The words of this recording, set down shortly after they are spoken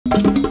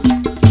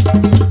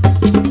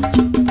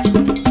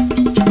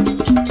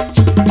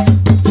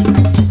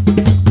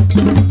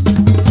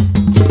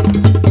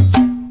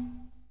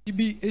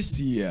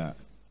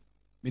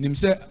Minim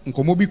say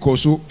nkomo bi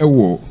koso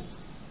ewo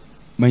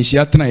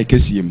manhia tena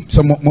ekesiem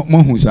so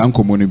mo hu sa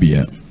nkomo no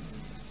bia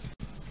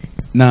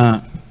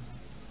na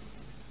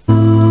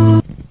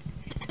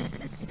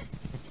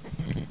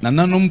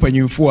nanom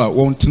panyimfo a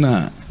won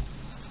tena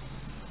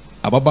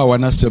ababa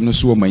wana sem no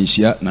so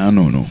manhia na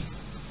ano no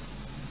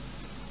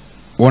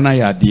wona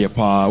ya de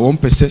pa won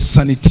pese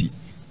sanity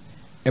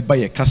eba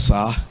ye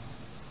kasa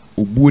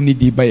obuo ni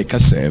di ba ye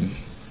kasa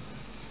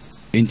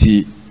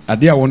enti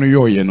ade a wono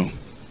yoye no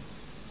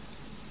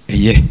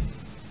eye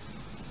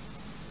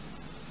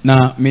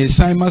na me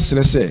sai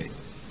masre se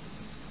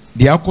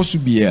de akoso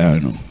bia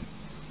no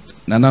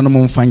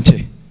nananom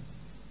mfanche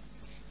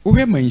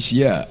wohwe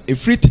manhia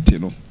efri tete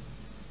no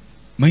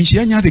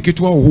manhia nya de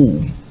keto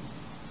ho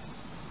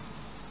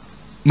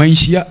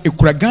manhia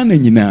ekura Ghana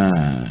nyina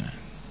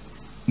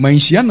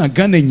manhia na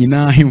Ghana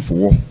nyina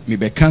hemfo me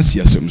be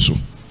kansi asem so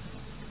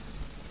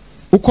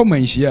ukọ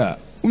manhia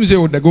umze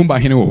o dagomba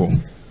hene wo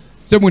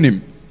se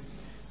munim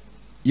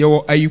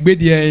yo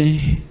ayugbedie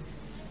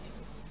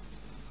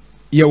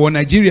ye wo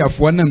Nigeria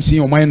fo anam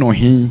sin oman no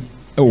hin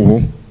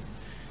ewo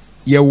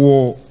ye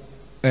wo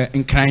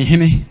nkran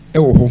hene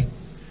ewo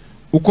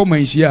ukọ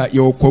manhia ye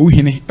wo kwawu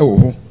hene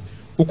ewo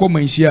ukọ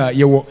manhia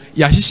ye wo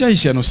ya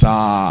hihye no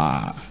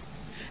saa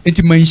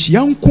enti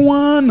manhia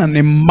nko na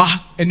ne mma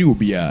ene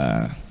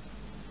obia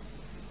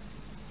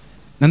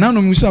na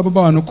nanu musa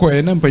ababa no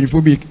ko na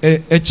mpanyifo bi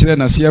kire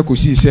na se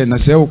akosi se na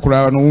se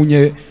okura no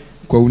unye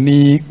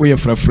kwawuni oye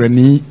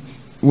frafrani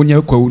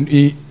unye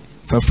kwawuni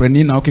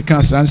frafrani na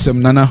okeka sansem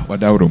nana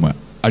wadawroma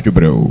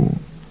adwobreo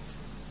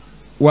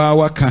wa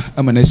waka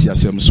amanasi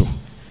asem so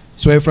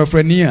e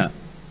frafrani a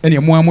ene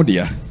mo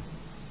amodia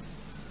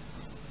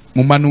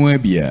mo manu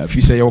abia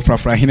fi se ye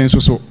frafra hene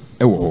so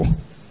ewo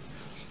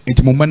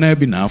enti mo mana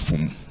bi na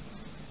afum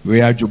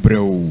we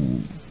adwobreo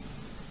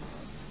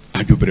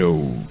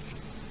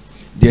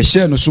de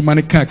share no so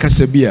mane ka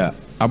kasa bi a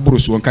aboro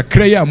so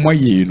kakra ya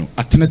moye no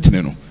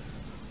atenetene no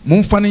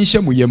momfa ne nhye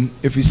moyam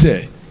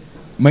efise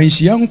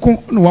manhia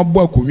nko no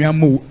wabo akonwa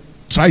ma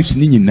tribes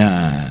ni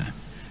nyina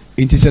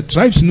enti se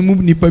tribes no mu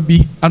nipa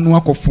bi anu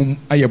akofom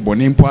aye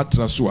bone mpo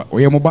atra so a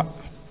oye moba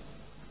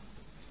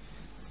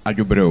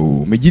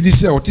adwobreo megidi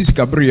se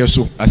otisika breye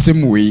so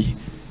asem we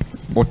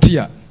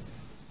otia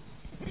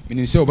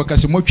menim se obaka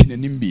se motwe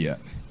nanim bia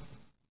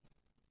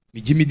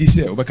megimidi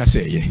se obaka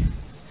se ye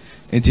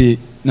enti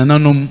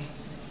nananom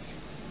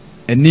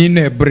eni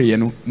na ebreye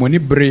no moni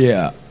breye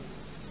a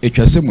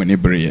etwase moni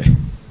breye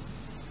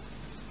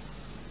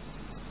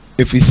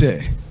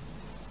efise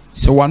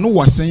se wano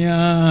wasen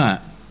a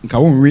nka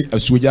wonwe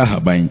asuoja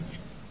haban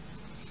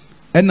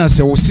ena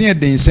se wosen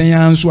densen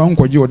a nso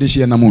ankoje ode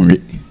hye na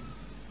monwe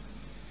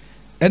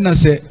ena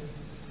se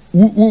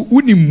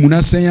wuni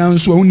muna sen a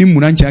nso wuni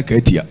muna ncha ka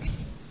atia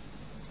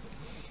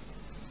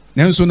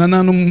nanso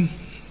nananom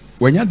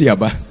wanya de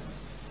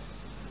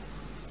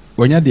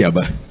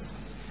aba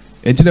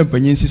entina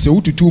mpanyin sise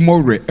wututu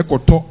mowre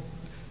ekoto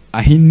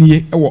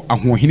ahennie ewo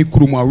ahohene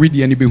kurum a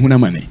wedi ani behuna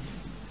mane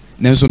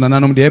nanso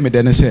nananom de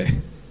emede ne se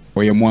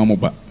oye mo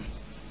amoba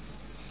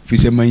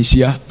fise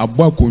manhia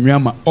abo akonwa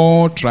ma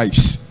all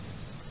tribes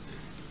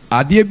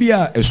ade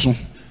bia eso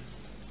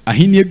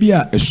ahennie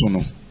bia eso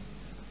no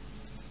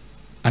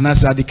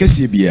anasa ade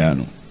kese bia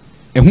no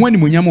eho ani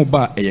munyam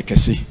ba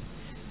eyekese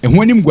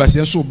eho ani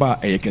mguase so ba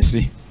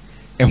eyekese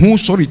eho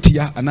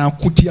soritia ana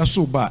kotia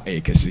so ba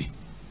eyekese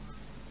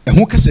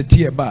eho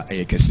kasetie ba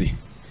eyekese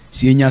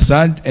si enya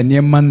sad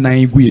enema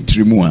nan gu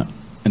yetrimu a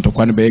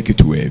entokwa ne be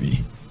yeketu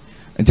abi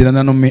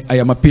entinana me I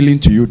am appealing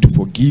to you to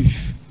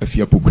forgive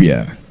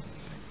Afiapokuya.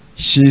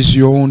 She is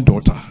your own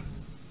daughter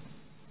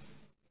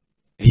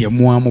ye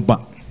mo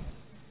amoba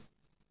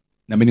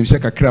na menim se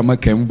kakra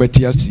maka mu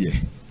beti ase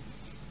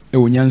e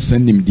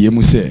wonyansan nimdie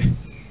mu se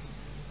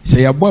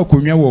yabo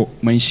akonwa wo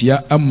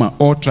manhia ama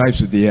all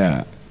tribes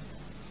there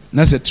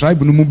na se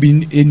tribe no mu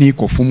bi eni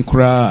kofum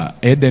kra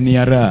edani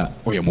ara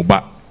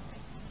oyemoba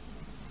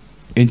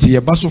enti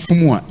ye baso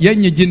fumu a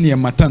yenyeje ne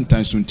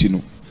matantan so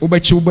ntino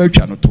obachi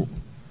obatwa no to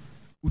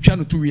utwa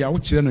no to wi a wo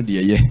kire no de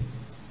ye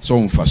so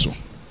mfa so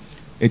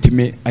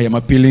etime I am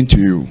appealing to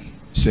you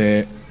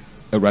say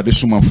Awurade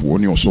somafo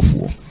ne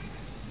osofo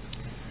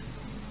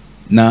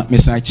na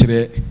mesa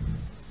kire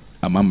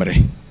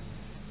amamre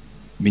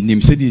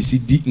menim se de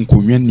sidi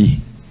nkonwa ni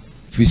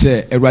fi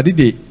se Awurade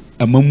de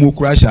amamu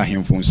kura sha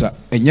ahemfonsa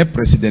enye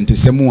president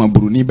semu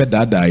aburuni be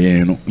dada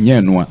ye no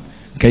nye no a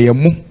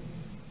kayemu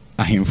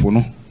ahemfo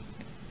no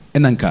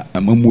enanka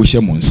amamu hye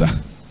monsa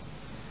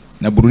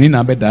na buruni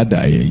na be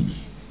dada ye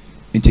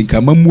enti nka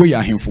amamu ya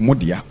ahemfo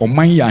modia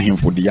oman ya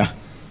ahemfo dia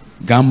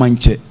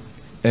gamanche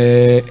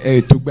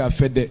togba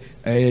fede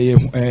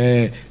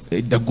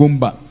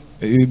dagomba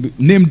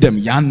name them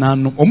ya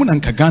nanu omuna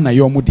nka Ghana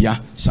ye omudia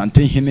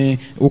santen hene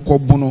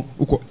ukobono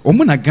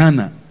omuna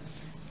Ghana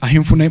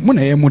ahemfo na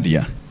muna ye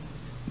mudia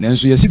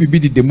nanso yesi bibi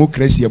di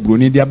democracy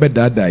abroni dia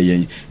bedada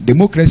yen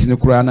democracy ne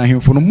kura na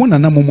ahemfo no muna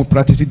na mo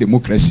practice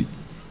democracy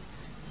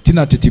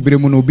tina tetibere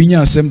mu no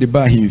obinya asem de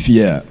ba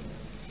ahemfie a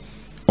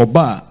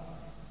oba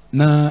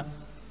na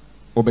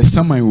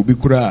obesaman obi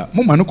kura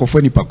moma no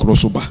kofo nipa kro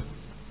so ba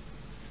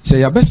se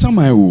ya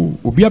besaman o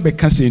obi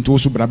abeka se nto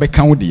so bra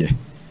beka wo de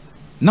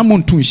na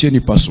monto nhye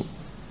nipa so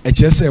e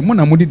kire se mo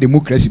na mo de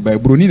democracy ba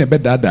broni na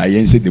bedada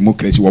yen se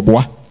democracy wo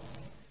boa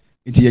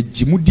nti ya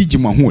jimudi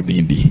jima ho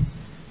odindi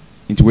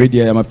nti we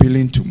dia I am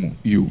appealing to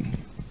you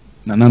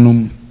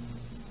nananom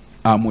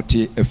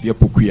amote afia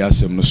pokuya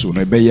asem no so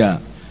no ebe ya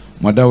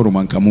madawro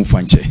manka mo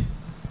fanche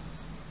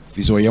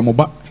fiso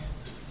yemoba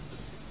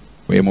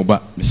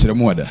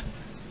misremu wada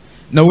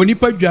na woni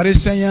pa dware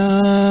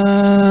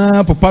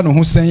sanya papa no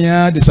ho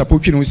sanya de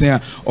sapotwi no sanya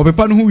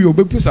opepa no ho wi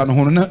obepusa no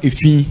ho na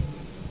efi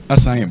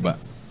asan ba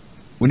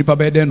woni pa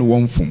bede no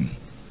wonfum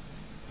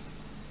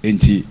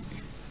enti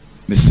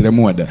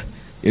misremu wada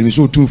emi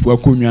so tunfu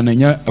akonwa na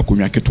nya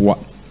akonwa ketwa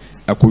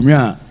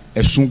akonwa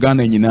esu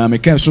Ghana nyina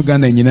meka esu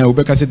Ghana nyina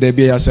obeka se da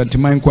bia ya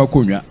santiman kwa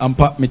akonwa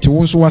ampa mete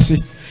wo so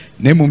wase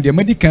na emom de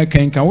medical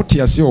kan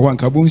wote ase ho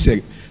anka bon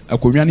se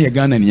akonwa na ye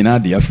Ghana nyina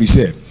de afri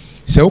se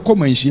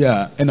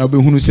wokomanhia ena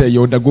obehunu se ye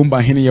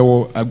odagomba hene ye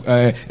wo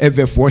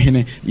evefo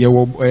hene ye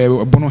wo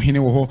bono hene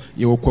wo ho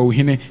ye wo kwa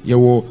hene ye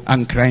wo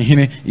ankran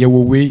hene ye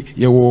wo we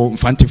ye wo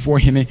mfantefo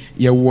hene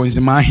ye wo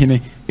nzima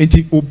hene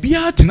enti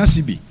obia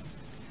tenase bi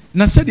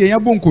na sede ya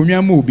bon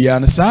konwa ma obia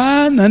na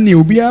saa na ne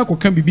obia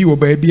koka bibi wo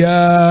ba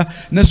bia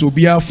na so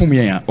obia fom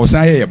ye ya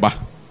osan ye ba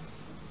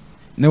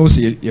na wo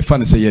se ye fa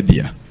ne se ye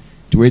dia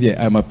to we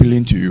I am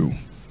appealing to you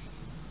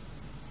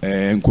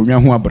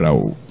nkonwa ho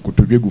abrawo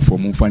kotodwegu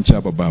fom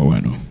mfancha baba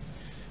wa no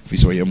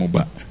fiso ye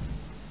moba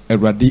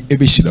awrade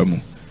ebehira mu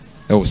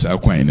e wo sa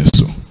kwan ne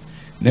so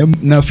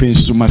na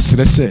fensu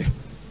masrese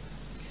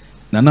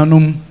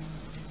nananom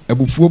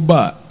abufuo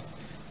ba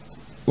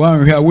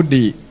wanhwe a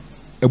wode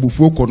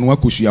abufuo kono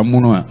akosua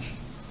mu no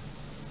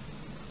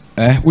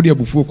a wode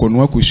abufuo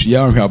kono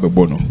akosua anhwe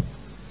abebo no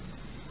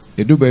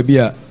edu ba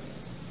bia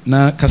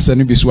na kasa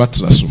ne biso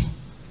atra so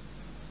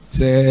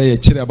se ye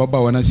kire ababa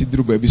wana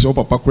siduru ba bi so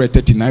papa kura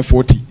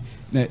 3940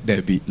 na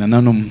dabi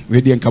nananom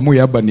we de nkamo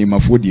ya ba ne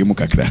mafo de mu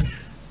kakra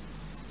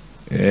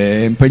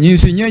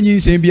mpanyinse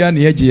nyanyinse bia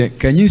ne yagye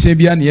kanyinse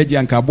bia ne yagye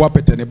anka abo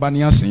apete ne ba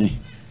ne asen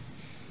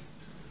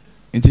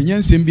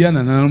ntinyanse bia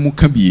nananom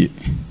ka bie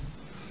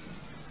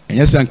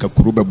enyasa anka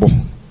kuru bebo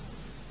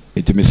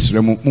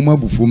etimesremu muma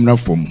bufum na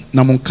fom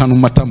na monka no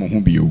mata mo ho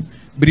bio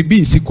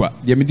biribi nsikwa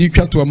de me di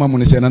twato ama mo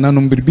ne se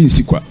nananom biribi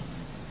nsikwa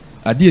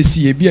ade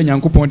esi e bia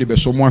nyankopon de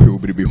beso mo ahwe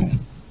obiribi ho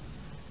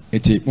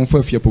eti monfa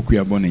afia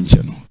pokuya bɔ ne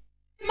nche no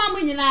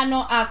mamu nyina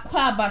no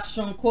akwa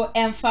abashonko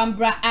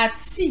emfambra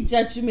ati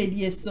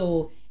judgment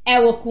so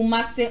ewo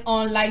Kumasi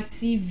online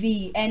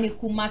TV eni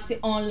Kumasi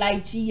online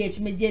GH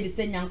media de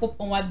se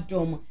nyankopon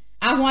wadom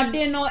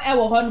ahwade no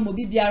ewo ho no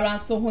bibiara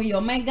nso ho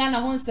yo man Ghana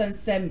ho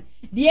nsensem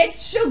de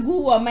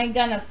etwegu wo man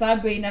Ghana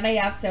sabre na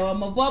ya sewa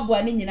mobobo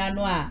ani nyina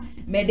no a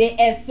mede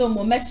eso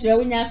mo mehwe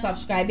wonya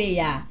subscribe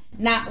ya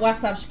na wa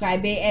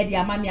subscribe edi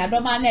amami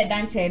adoma na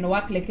edanche no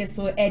wa click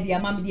so edi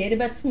amami de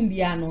betum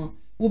bia no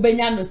wo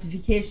benya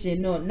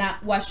notification no na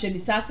wa hwe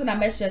bisase na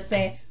mehwe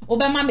se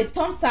obema me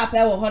thumbs up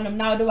e wo honom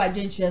na wo wa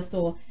dwenhwe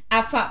so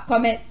afa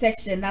comment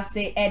section na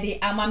say edi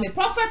amami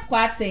prophet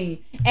kwaten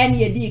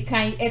eni edi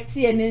kan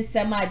etie ne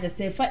nsem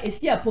agese fa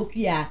efia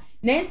pokua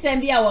na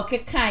nsem bia wo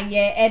kekan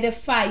ye edi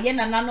fa ye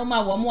na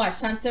nanoma wo mo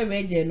Ashanti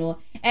region no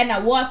e na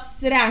wo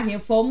sere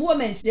ahemfo mo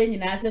menhye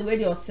nyina se we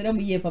de osere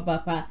mo ye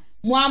papa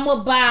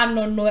Muamo ba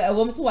no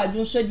ewom so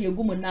wadwon hwe de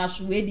egu mu na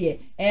hwe we de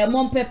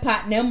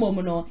mompepa na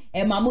emom no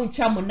mamu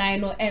ntwa mo nan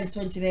no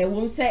ento nkire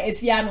ewom se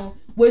efia no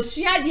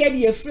wosua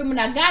de efrim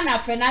na Ghana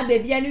fe na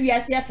bebia no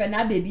wiase fe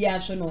na bebia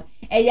so no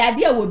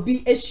yade a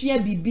wobi esua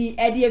bibi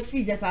de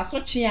efri just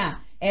asotwe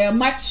a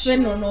match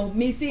no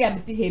me see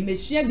abiti he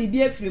mesua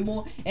bibi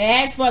efrimu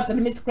export no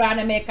miss kra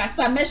na me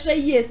kasa mehwe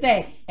yie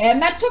se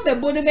meto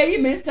bebo no meyi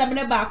me nsem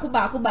ne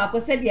baako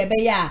se de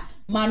be ya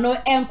mano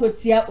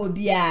enkotia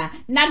obia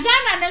na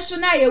Ghana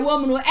national ye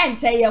wom no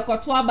enche ye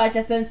koto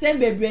abacha sensem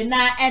bebre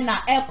na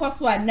na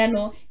ekoso ane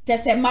no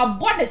chese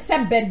mabode se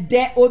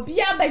bede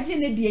obia baji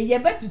ne de ye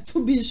betutu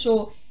bi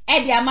so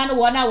edi amano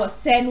wona wo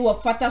se no wo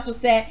fata so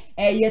se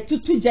ye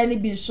tutu jani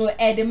bi so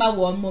edi ma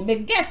wo mo me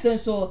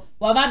guess so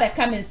wo ba be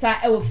kamensa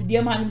e wo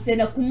fidie manum se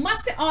na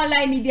Kumasi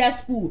online media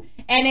school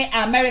any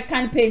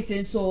American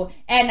painting so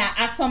na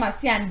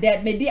asomasi and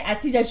me di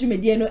atija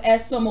jumedie no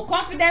eso mo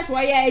confidence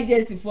royal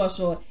agency for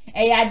so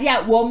yade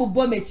a wo mo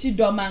bo mechi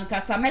do man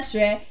kasa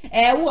mehwe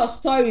wo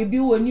story bi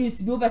wo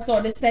news bi wo be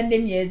so de send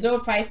me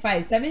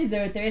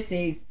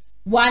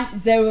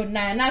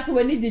 0557036109 na so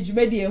woni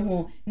jumedie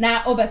ho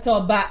na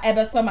obeso ba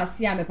ebeso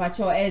masia me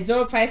pacho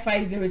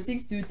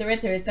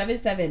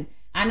 0550623377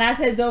 and I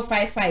say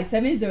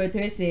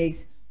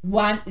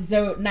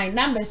 0557036109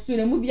 number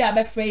student mu bia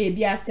be frey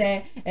bia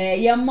say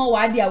yemma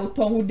wade a wo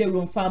ton hu de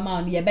room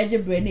farmer no ye beje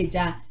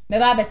breneja me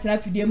ba betena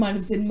fidie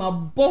manum se ma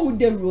bo hu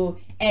de ro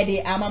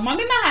ede amama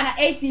me ma na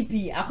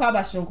ATP akwa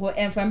abashonko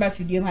enfamba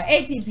fidie ha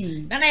ATP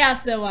nana ya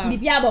sewa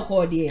bibia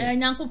boko de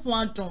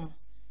nyankopon atom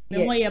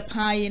me ho ye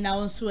pan na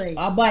wonso e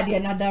abade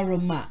another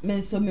room ma me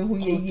nso me hu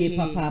ye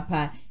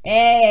papa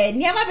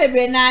niama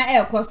bebre na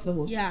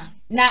ekoso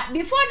Now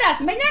before that,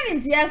 many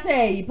ntia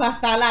say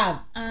Pastor Love.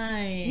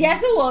 Aye.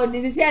 Yes,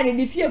 this is here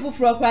the fearful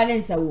for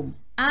crying so.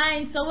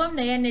 Aye, so I'm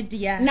the end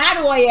dear.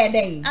 Not why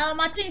day.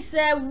 Martin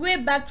said way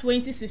back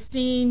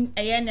 2016,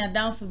 a year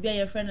down for be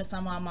your friend of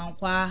Sama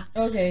Mankwa.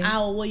 Okay.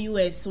 Our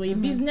US, so a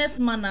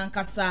businessman and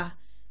Kasa.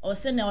 Or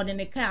send out in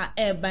the car,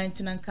 air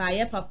banting and car,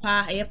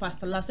 papa, a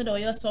Pastor Love said, or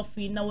your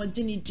Sophie, now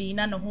Jenny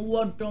Dina, no who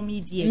word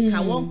domi dear,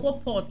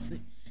 Kawonko Ports.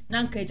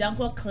 Nanka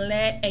janko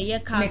Claire a year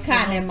castle,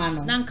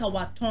 Nanka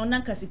waton,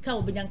 Nanka sika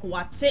will be Yanko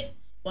watse,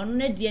 one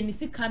ne ni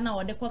sika now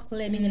or the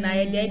cleaning and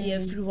I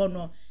did free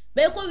honor.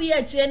 Beko we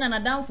a chain and a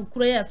down for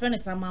Korea, friend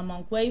is a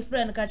mamma, quay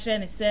friend catcher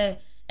and say,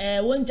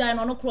 one giant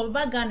on a crop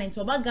bagan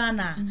into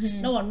Bagana,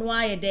 no one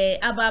why day,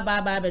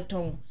 ababa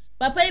babeton.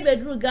 Papa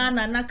bedru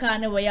Ghana, Naka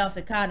and away else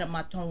a car at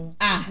my tongue.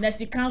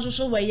 Nessie council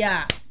show way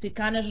ya,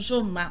 Sikana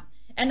show ma,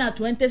 and at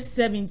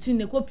 2017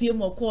 the copy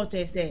more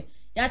quarter say.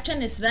 Ya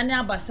chenis rani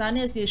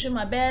abasane si esho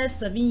my best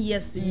 7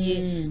 years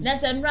ye.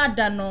 Nese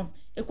nrada no.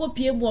 Eko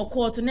pie mo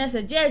court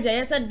nese jeja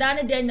yesa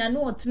dani denya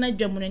no otina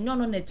dwemu ne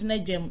nyono ne tina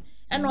dwemu.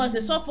 Eno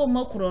se Sofo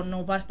makro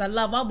no Pastor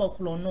Love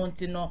abokro no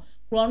ntino.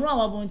 Kro no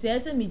awabonti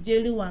ese mi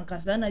jeli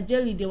wankasa na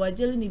jeli de wa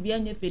jeli ni bia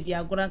nye fedi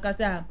agora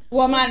nkasa.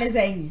 Woman is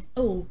saying.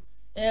 Oh.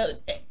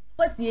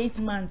 48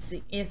 months.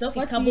 Yes,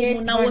 okay.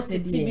 Kabo na what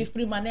it be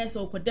free man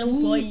so ko dem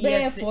 4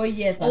 years. 4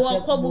 years.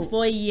 Oh, kobo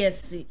 4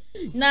 years.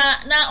 Na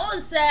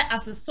on say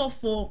as a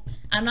Sofo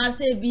and I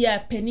say be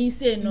a penny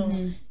say no.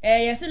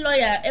 Yes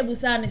lawyer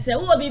ebusa ne say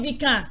wo bibi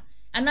kan.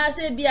 And I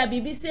say be a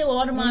bibi say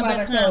wo no man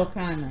be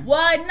kan.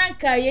 Why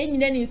nanka ye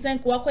nyina ni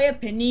senko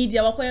wakoye penny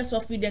dia wakoye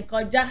Sofo den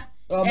koja.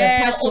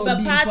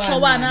 Obepacho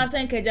wa na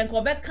senke jenko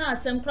obeka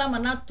asem kra ma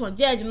na to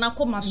judge na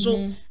koma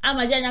so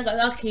ama janya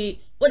ga okay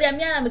o de me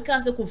na me ka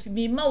se ko fi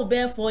bi ma obe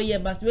 4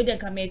 years but we de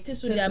ka me ti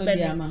so dia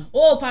be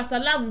oh Pastor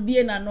Love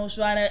bi na no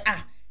so are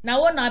na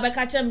wo na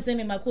abeka chem se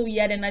me mako wi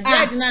ade na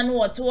judge na no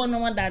wote wo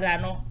no dada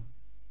no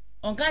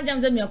on kan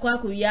jam se me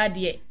akwa ko wi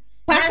ade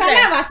Pastor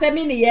Love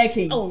asemi ni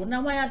yeke oh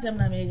na why asem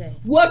na me gai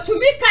wo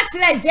tumi ka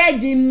kire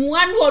judge mu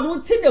anu no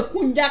ti ne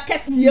kunja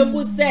kase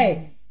mu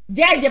se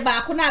Judge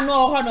ba kuna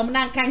no honom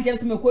na nkan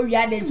James me ko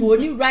wiade nti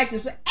oni right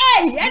so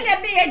eh ene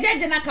be ye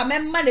judge na ka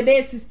memma ne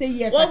be 60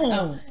 years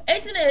ago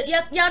etine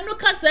ya no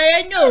kasa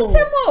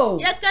enyo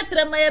ya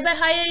katre ma ye be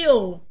haye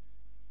yo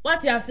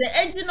what ya say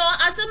etino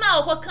asema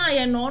okokan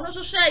ye no no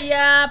so hwa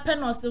ya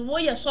penos wo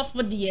ye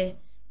sofo de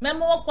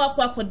memma wo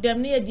kwa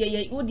dem ne ye de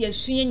ye wo de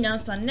hwie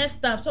nyansa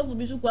next time sofo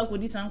bi so kwa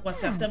kodi san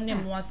kwasa asem ne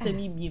mo asem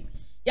bi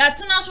ya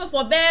tena so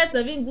for be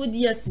 7 good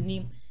years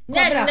ni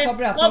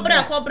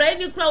Cobra, if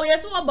you cry,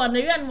 yes, what about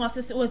the UN was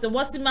a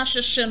wasima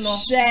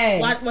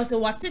shishino? What was a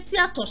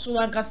watitia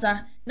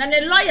toshuankasa? Nan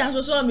a lawyer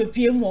was so me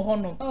PM more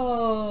honor.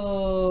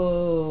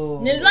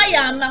 Oh, the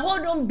lawyer, na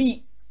hold on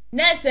be.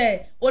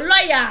 Nesse, o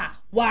lawyer,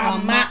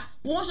 wama,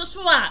 was a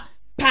swap.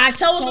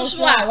 Pacha was a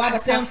swap,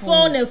 what a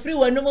phone and free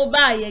when no more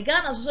buy.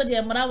 Ghana so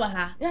dear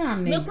Marawaha.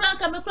 Me cry,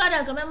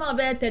 I remember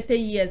about 30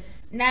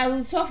 years. Now,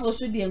 Sofo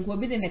should be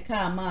in a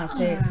car, ma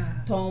say.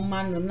 Tom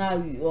man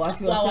now or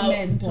if you are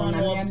cement on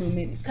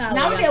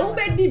now they will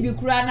be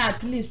deep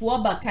at least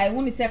what back I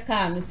won't say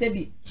car no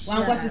sebi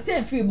one was the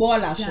same free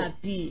baller shop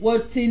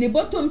what in the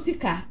bottom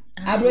sika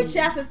abrochi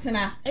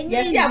asetina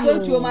yes ya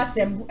go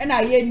masem and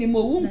I hear ni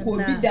mo won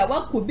bi da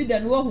what could be the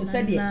no who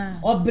said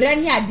or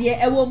brani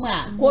ade e wo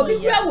ma ko bi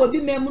kura wo bi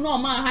mem no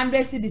ma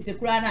 100 cedis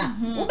kura na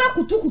wo ba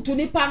kutukutu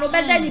ni pa no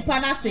be da ni pa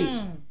na say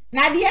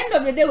na the end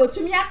of the day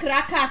wotumi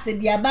akra ka ase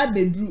dia ba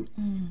bedru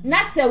na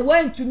se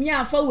wen tumi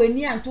anfa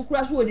weni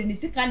antokura so wodi ni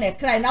sika na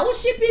cry na wo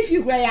ship if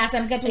you cry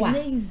asem get wa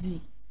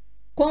easy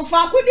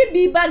konfa kudi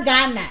bi ba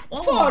Ghana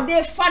for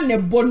dey fa ne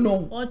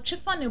bono o twe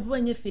fa ne bo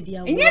anye fedi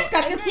awo enye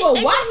sika ketu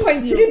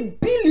 1.3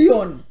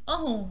 billion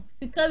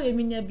sika we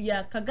minya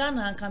bia ka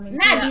Ghana anka me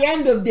na the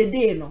end of the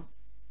day no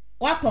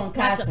what on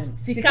cousin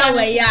sika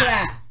we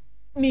ya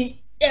mi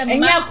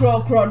enya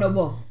kro no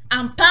bo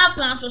and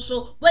papa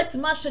so wait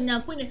ma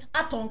hwanyankuni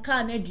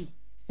atonka na di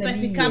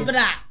pesika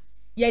bra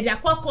ye dia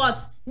court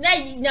na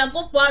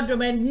nyankopo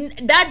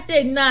adom that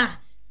day na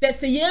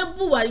se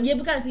yebu wa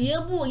yebu kan se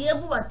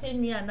yebu wa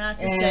tenua na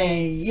se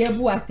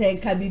yebu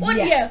atenka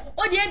bibia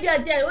o de bia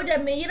dia o de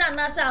me yira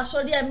na se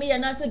asori a me ya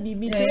na se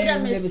bibi te o de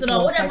me sra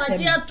o de ma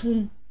dia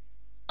tum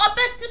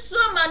opeti so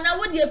ma na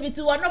wo de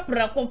fiti wo no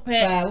prako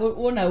pe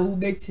wo na wo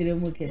be kire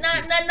mu kesi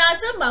na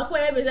se ma ko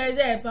e be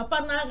say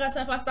papa na ga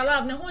sa Pastor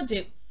Love ne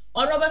hoje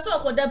ono be so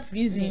ko da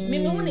prison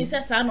me hu ni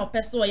se sa no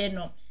peso ye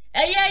no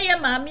eye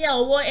maami a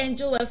owo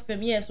Angel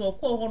FM yes o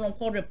ko ho no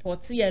ko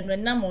report ye no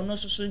na mo no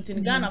soso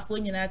ntin Ghana fo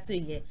nyina te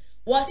ye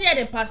wo se ye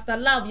the Pastor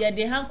Love ye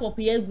the handcuff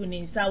ye gu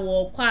ni nsa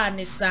wo kwa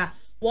ne sa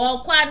wo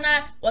kwa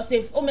na wo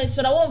se o me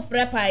sora wo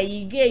mfre pa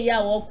yi ge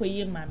ya wo ko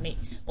ye mame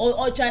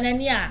o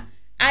twanani a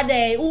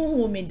ada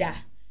uhu me da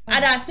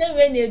ada se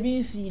we na bi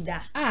nsi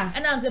da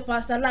and am say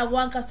Pastor Love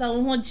wan kasa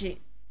wo hoje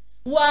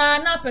wa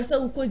na pese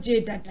wo ko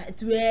je dada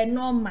it we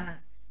normal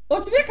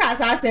otumi ka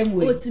sa asem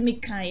we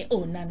otumi kan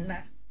o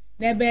nana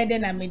na be de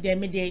na me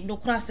de no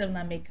krasem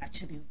na me ka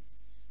kire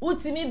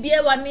utimi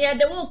bie wa ne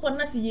de wo ko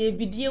na se ye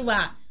video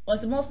wa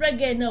was mo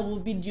frege na wo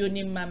video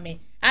ni mame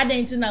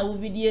adenti na wo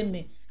video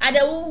me ade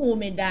wo hu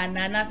me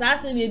dana na sa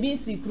se me bi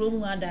sikro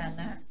mu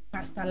adana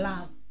Pastor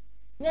Love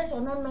yes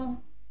or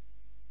no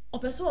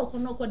opeso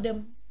okono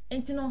kodem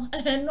enti no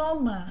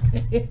normal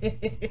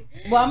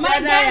bo my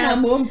Ghana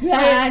mo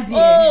mpia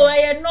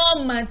de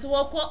normal ti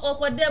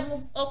okodem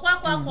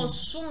okwa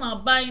suma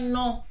ban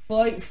no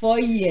 4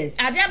 years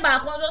ade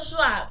ba kon so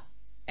a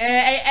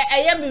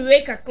me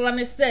wake a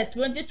clan set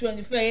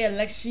 2024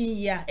 election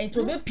year and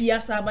to be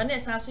piasa ba na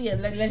sa so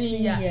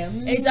election year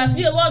and I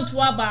feel want to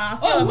aba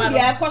we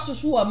dey koso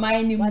so o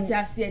man ni mu what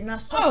I say na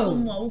so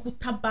mu a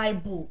ukuta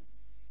bible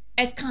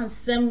e kan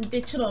sem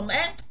de chiro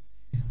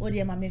what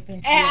dey ma me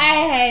fence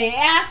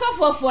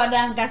Sofo for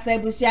da ngasa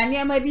ebusia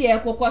ne ma bi e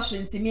kokosho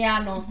ntimi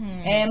ano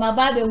ma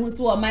ba be hu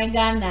so o man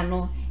Ghana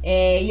no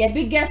ye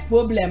biggest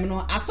problem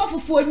no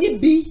asofofo ni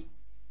bi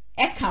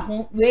eka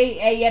ho we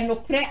ye no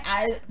kre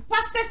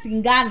pastors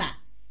in Ghana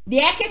the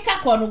ekeka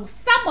kono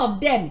some of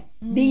them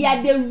they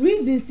are the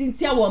reasons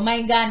intia wo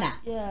man Ghana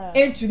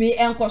entumi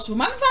enkoso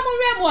ma mfa mo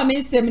rem wo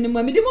me nsem ni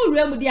mo me di mo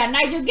rem di a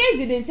Nigel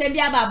Gaze de nsem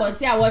bia ba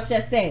about a watch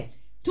say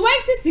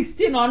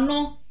 2016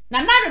 ono na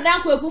nado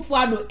dan ko ekufu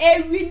ado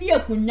ewi ni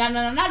ekunwa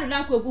na nado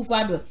dan ko ekufu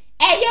ado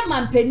eye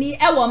mampani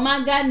e wo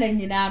man Ghana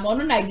nyina no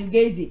ono Nigel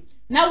Gaze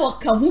na wo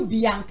ka hu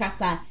bia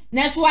nkasa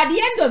na so at the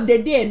end of the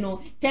day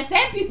no chese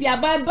MPP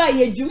ababa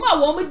ye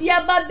dwuma wo mo di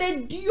ababa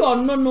di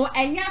ono no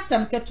enya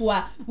asem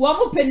ketoa wo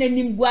mo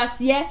penanim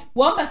guase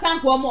wo basan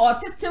ko mo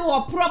otete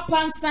wo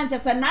proper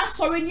sanchese na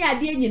sorry ni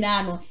ade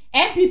nyina no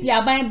MPP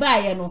ababa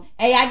ye no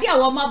ade a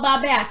wo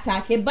mababa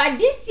attack but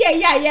this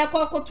year ye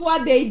kokotoa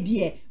be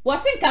die wo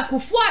sinka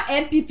kufua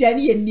MPP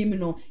ani ye nim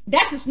no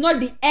that is not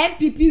the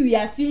MPP we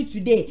are seeing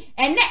today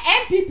and the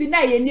MPP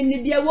na ye nim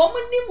ni die wo mo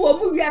nim wo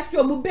mo wiase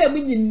wo mo be mu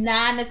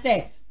nyina na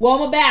say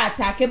wo be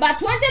attack but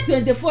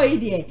 2024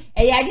 idie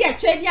eyade a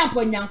twedi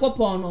ampo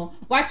nyankopon no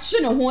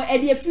wachi no ho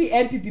ede free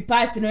MPP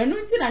party no enu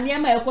nti na ne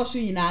ma ekoso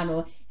yina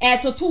no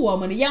etoto wo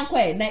mo ne yanko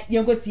na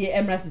yankotie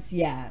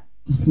emrasisi a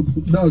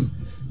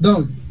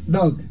dog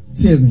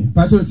tell me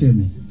pastor tell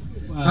me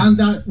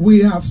and I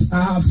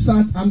have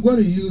sat. I'm going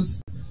to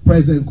use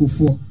President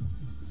Kufuor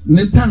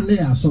Netan they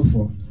are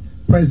suffer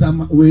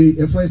President we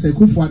if I say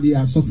Kufuor they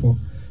are suffer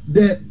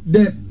the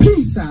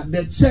peace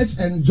the church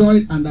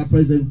enjoyed under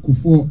President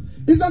Kufuor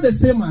is not the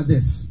same as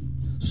this.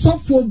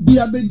 Sofo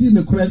biabedi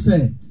ne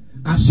krese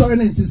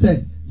assuring to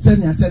say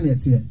send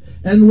it here.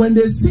 And when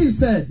they see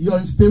say your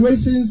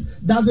inspirations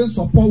doesn't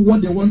support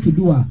what they want to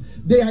do,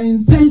 they are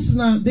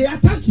intentional, they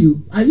attack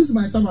you. I use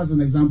myself as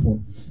an example.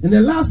 In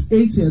the last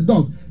 8 years,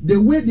 dog, the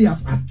way they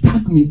have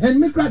attacked me,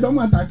 and Mikra don't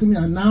attack me,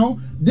 and now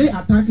they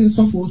attacking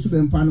Sofo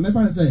KUSI BOATEng. My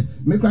friend say,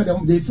 Mikra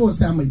they feel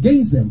say I'm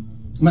against them.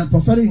 My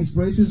prophetic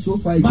inspiration so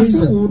far against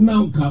them.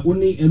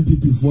 Only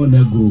MPP for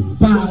Negro.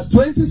 But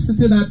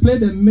 2016, I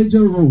played a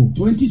major role.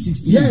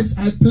 2016? Yes,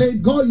 I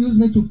played. God used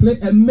me to play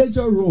a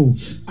major role.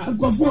 I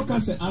go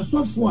focus as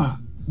so far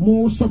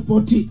more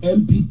supporting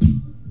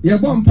MPP. Yeah,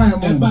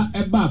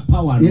 Eba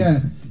power.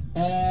 Yeah.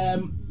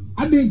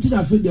 I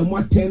didn't feel them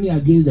more turning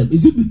against them.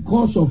 Is it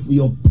because of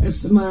your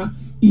personal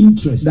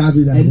interest?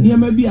 And near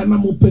maybe I'm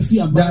more pefi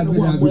about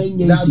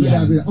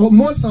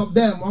most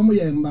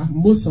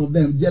of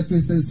them,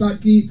 Jefferson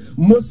Saki,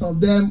 most of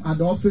them at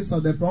the office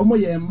of the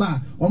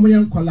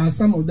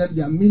some of them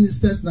they are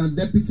ministers and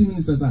deputy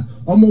ministers.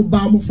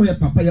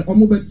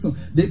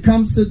 They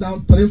come sit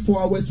down 3-4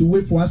 hours to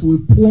wait for us. We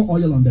pour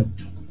oil on them.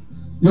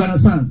 You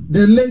understand?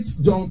 The late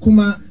John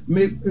Kuma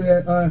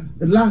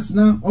last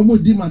now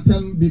di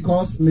matem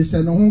because me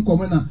say no hon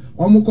komena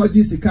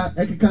koji sika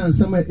ekeka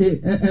nsema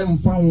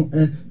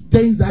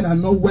things that are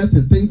not worth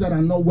it, things that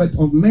are not worth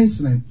of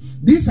mentioning.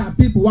 These are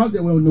people while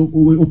they were in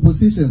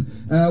opposition.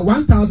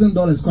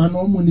 $1,000 can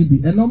no money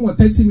be and no more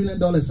 $30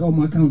 million on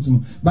my account.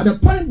 But the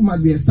point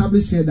must be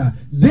established here that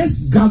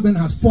this government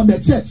has fought the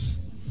church.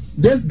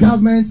 This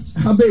government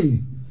habe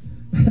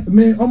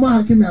me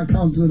Oma Hakimi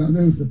account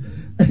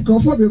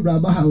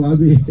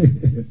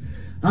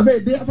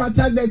they have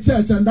attacked the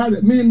church, and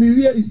that me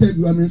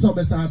interview. I mean, so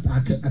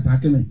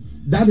attacking me.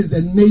 That is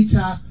the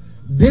nature.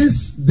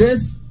 This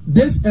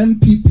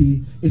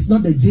MPP is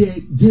not the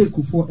J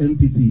Kufuor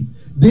MPP.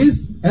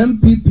 This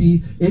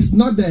MPP is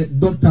not the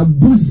Dr.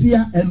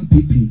 Buzia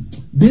MPP.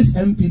 This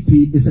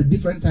MPP is a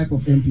different type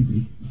of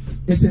MPP.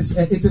 It is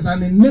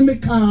an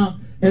inimical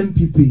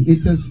MPP.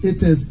 It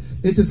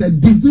is a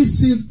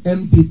divisive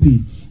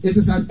MPP. It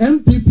is an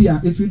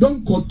MPP. If you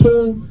don't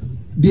control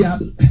they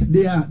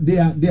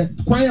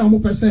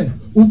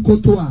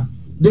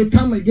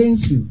come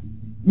against you.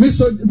 Me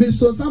so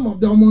some of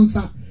them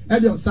some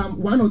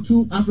 1 or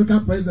 2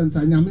 African presidents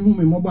and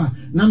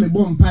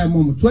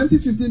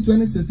 2015,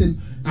 2016,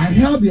 I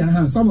held their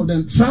hands. Some of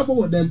them traveled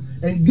with them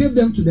and gave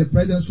them to the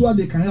president so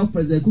they can help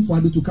President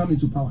Kufuor to come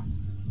into power.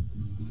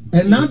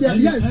 And now they are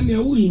yes. And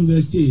who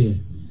invest here?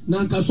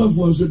 Now Sofo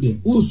also there.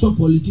 Who saw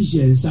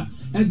politicians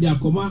and they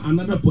command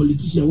another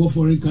politician or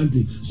foreign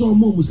country. So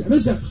more music.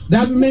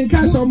 That mean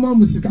some more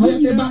music.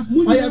 Munina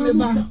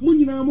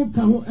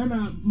moka ho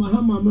ena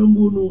mahama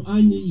membu no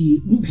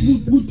anyi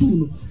mutu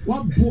no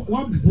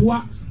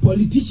wa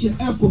politician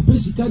e ko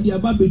pesika dia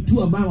ba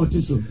betu aba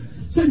oteso.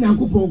 Say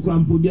Nyankopon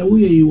krampo dia wo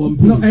ye won.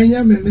 No,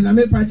 enya me na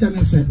me pacha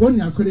me say oni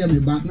akore me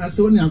ba na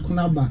say oni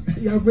akuna ba.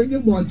 You are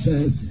bringing more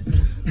chairs.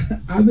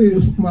 I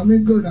mean, mommy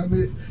good. I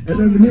mean, and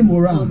then we need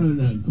morale.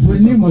 No. We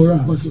need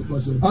morale.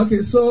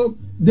 Okay, so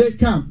they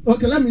come.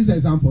 Okay, let me use an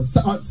example.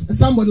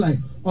 Somebody like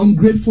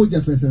ungrateful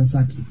Jefferson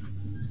Saki.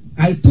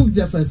 I took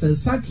Jefferson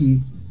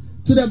Saki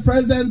to the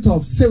president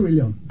of Sierra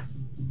Leone,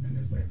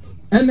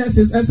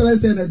 His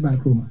Excellency Ernest Bai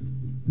Koroma.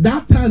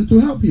 That time to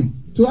help him.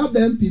 To help the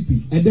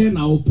MPP, and then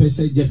I'll pay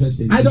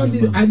Jefferson. I don't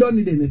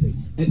need anything.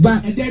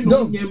 But then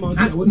no.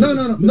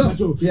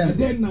 Yeah. And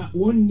then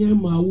one year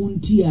my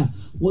won't hear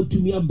what to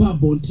me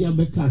about Bontia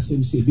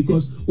Becasem say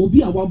because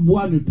Obi our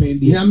one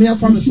repenting.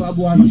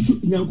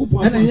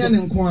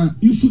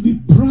 You should be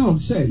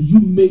proud, sir. You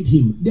made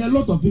him. There are a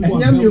lot of people.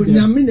 That's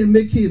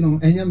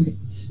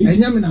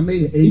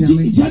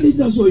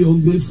why you're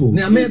ungrateful.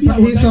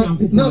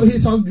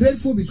 He's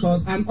ungrateful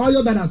because an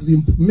oil that has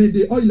been made,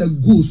 the oil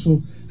of good.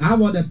 So I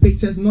want the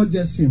pictures, not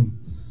just him.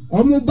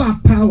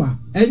 Omoba power,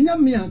 and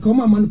young me and come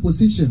on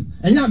position,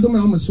 and ya do my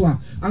own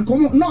and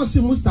come on, not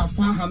see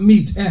Mustafa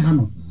Hamid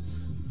Hano.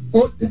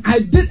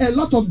 I did a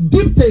lot of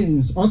deep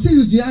things, or see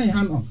you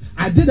Hano.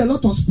 I did a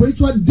lot of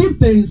spiritual deep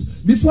things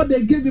before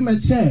they gave him a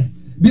chair.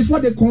 Before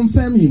they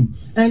confirm him,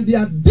 and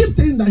there are deep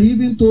things that he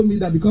even told me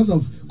that because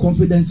of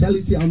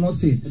confidentiality, I'll not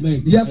say.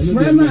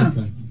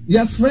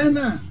 Your friend,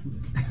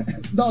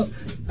 no,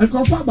 I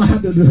confirm I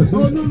had to do.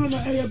 Oh no,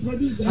 hey,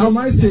 producer. How am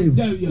I saying?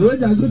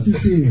 Roger, good to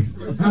see you.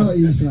 How are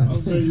you, sir?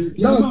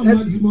 No,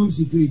 maximum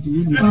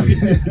security.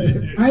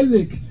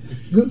 Isaac.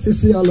 Good to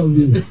see all of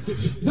you.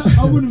 So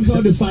I wouldn't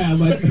saw the fire,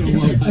 but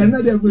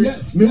another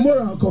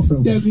memorial coffee.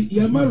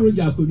 Your man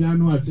Roger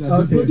Kunyano at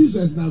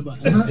producers number.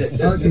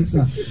 Okay,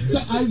 sir.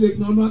 So Isaac,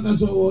 no,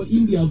 that's all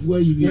India of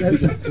where you be. Yes,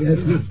 sir.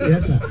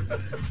 Yes, sir.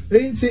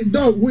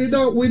 No, we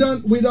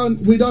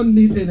don't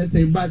need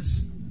anything, but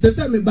to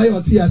send me by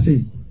your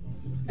TSA.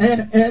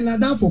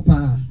 And I for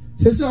power.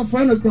 Since your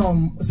friend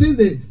from since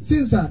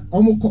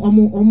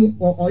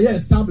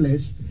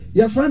established.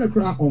 Your friend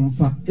cry on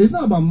fa. It's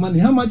not about money.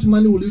 How much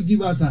money will you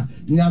give us?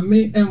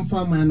 Nyame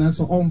emfa man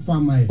so on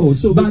farmer. Oh,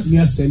 so but we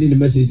are sending the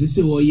message.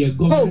 Say, oh yeah,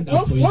 government.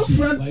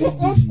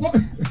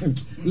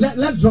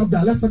 Let's drop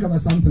that. Let's talk about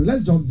something.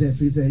 Let's drop Jeff.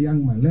 He's a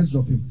young man. Let's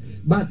drop him.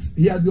 But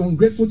he has been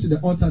ungrateful to the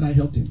altar that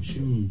helped him.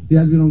 He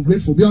has been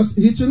ungrateful because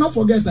he should not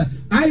forget that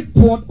I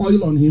poured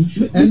oil on him,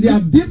 and there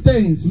are deep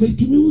things. Me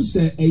to me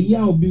say a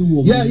year will be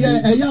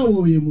yeah, a year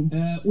will be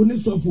only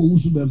Sofo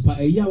KUSI BOATENG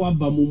a year wa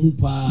bamumu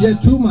pa. Yeah,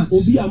 too much.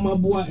 Obi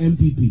amabua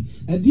MPP.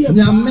 A dear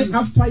Nyame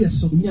afire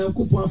so.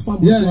 Nyankopo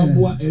afamu so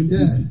abua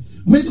MPP.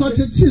 Me ko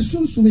chechi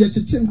sunsun ye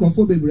chechi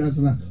nkrofo bebre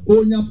asana.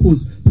 Onya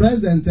post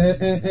president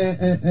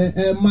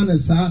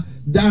manasa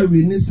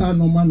Dari ni sa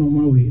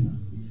normal way na.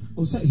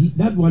 Oh, so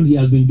that one he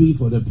has been doing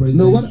for the president.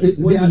 No, what they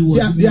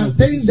are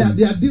saying that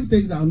there are deep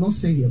things I will not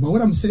say here. But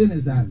what I'm saying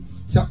is that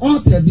so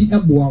author be a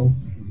boy.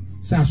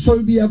 So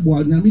sorry be a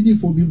boy. Namidi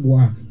for be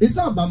boy. It's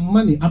not about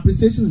money.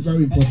 Appreciation is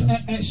very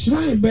important.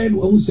 Shrine Ben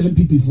who send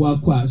people for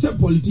aqua. Some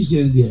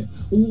politicians there.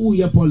 Who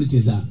your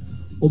politicians are?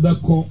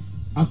 Obeko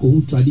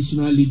ako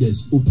traditional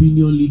leaders,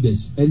 opinion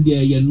leaders, and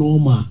they are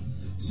normal.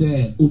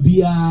 Say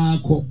obia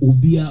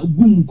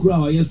gum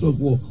kura yes of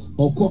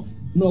oko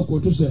no ko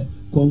to say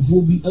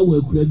konfo bi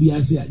ewa kura bi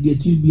ase de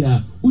tie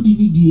bia odi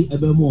ni die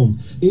ebemom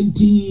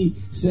enti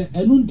se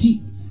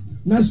enunti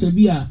na se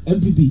bia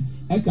MPP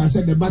eka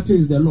say the battle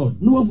is the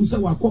Lord no one say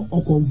wakọ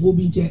okonfo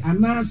bi nche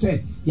ana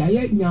say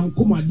yaye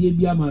nyankomade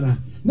bi amana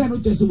na no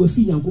che say we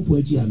fi nyankopo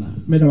achi ana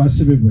me da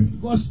wase bebre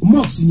because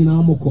mox nyina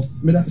amoko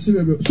me da se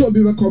bebre so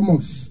be we call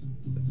mox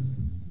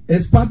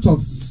it's part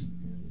of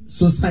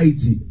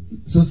society's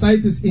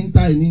inter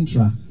and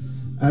intra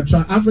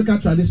Africa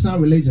traditional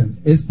religion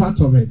is part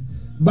of it.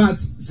 But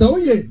so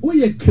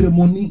we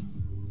ceremony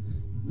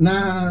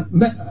na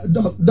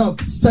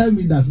doc spare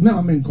me that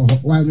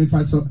why me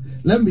so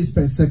let me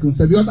spare seconds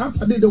because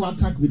after they will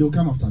attack me, they will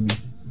come after me.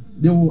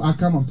 They will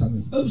come after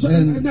me. Oh, so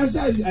and that's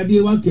how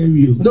they will carry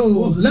you. No,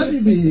 let me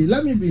be.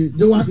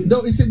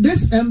 You see,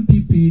 this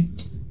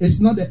MPP is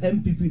not the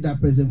MPP that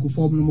President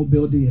Kufuor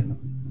building, you know.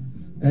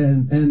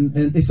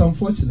 And it's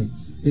unfortunate.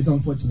 It's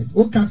unfortunate.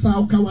 What kind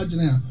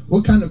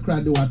of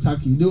crowd they will attack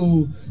you?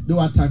 They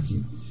will attack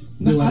you.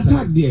 Now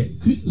attack there.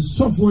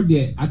 Software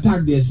there.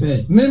 Attack there.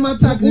 Say. Name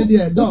attack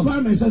there. Dog.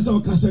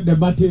 The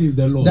battle is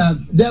the Lord.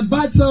 The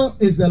battle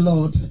is the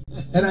Lord,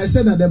 and I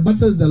said that the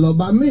battle is the Lord.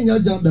 But me, you're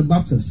John the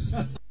Baptist.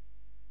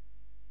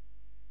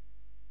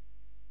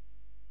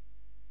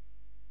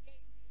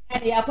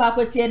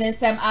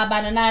 Nsem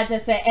abana na je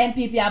say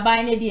MPP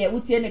abane de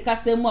utie ne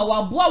kasem a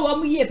waboa wo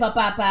mu ye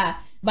papa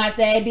but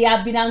they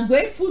have been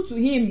ungrateful to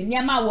him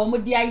nyama wo mu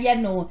de aye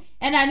no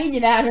and ani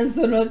nyina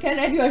nso no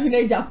Kennedy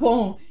ohine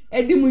Japan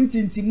edi mu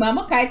ntinti ma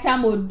mo kai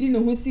time odi ne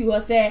ho si ho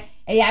say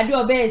ya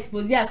do be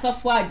expose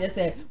asofo aje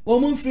say wo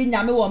mu free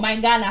nyame wo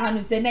man Ghana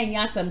hanu say na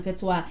nya asem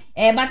ketewa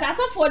but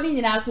asofo ni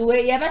nyina so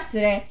we ye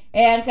besere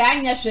nka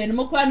anya hwe no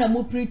mokra na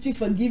mu preach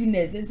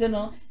forgiveness nti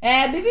no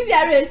bibi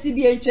biara esi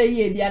bi entwa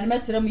ye bia na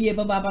mesere mu ye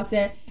baba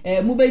say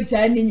mu be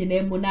gya ni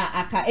nyina mu na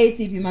aka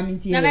ATP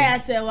maminti na ya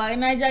say wa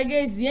Niger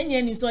gezi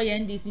enye ni so ye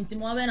ndc nti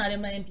mo be na le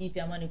man MPP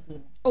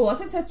amaniku oh was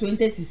say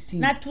 2016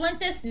 na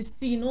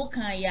 2016 o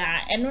kan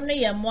ya eno ne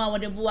ye mo a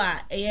wode bo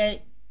a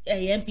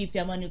MPP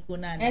amaniku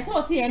na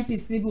so see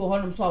MPs ni bi wo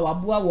honum so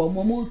awaboa wo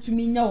mo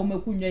tumi nya wo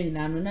makunwa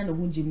nyina no na ne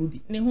ho gimu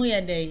bi ne ho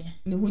ye dey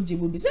ne ho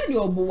gimu bi so ni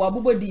obo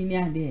wabobo di ni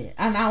ade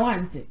ana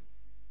wante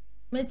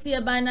meti e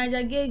by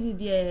Niger gezi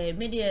de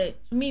me de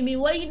me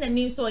why na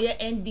ni so ye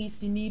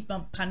NDC ni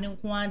pampane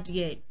nko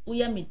ade wo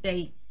ye me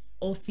dey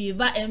o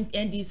favor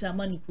NDC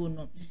amaniku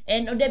no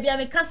and odebia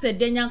me ka se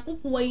de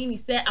nyankopon why ni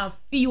se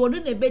afi wo no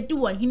na bedi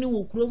wo hini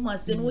wo krom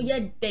ase no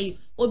ye dey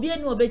obi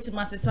enu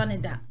obetima sesa ne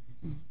da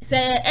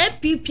say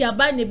MPP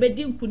aba ne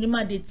bedi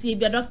nkunima de tie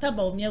bia Dr.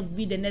 BAWUMIA will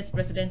be the next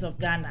president of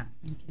Ghana.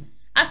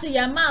 Ase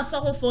ya ma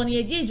Sofo for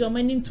ne je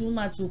jomanim too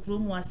much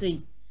okromu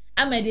ase.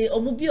 Amede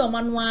omubi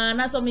omanwa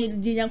na so me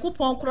di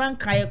Nyankopon kura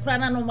nkae kura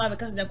na no ma be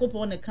ka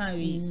Nyankopon ne kan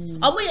wi.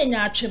 Omo ye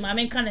nya atwe ma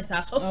me kan ne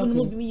sa Sofo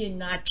no bi ye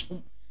nya atwe.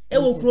 E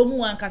wo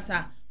kromu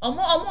ankasa.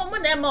 Omo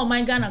na ma o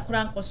man Ghana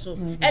kura nkoso.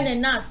 Ene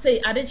na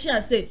say adechi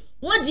ase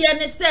wo de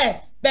ne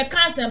say be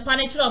kan sempa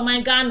ne kire o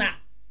man Ghana.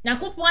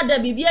 Nyankopon ada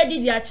bibi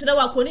adidi a kire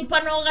wa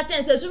konipa na wo ka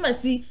chen se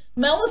sumasi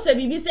ma wo se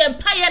bibi se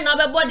mpaye na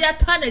obebodi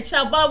ata na chi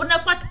aba na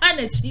fata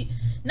na chi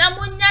na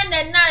munya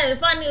na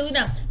fa ni wi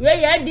na we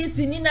ye DC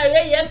ni na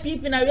we ye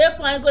MPP na we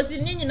fa ko si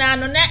ni nyina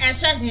no na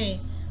ehye he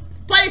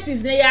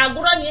politics ne ya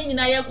agoro ni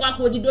nyina ye kwa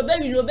ko di dobe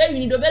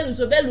wi dobe lu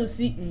so belu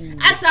si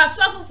asa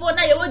asofofo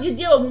na ye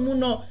wogide omumu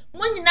no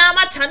munyina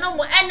ma cha no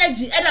mo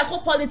energy e da ko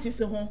politics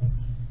ho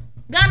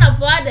Ghana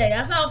for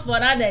ada asa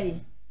for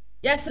ada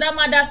yes,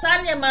 Ramada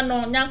Sanya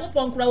Mano,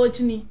 Nyankopon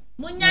Krawachini,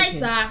 Munya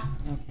isa,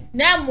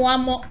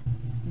 Namuamo,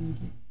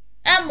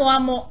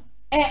 Amuamo.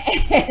 Oh,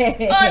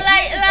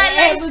 like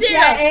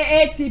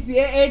ATP,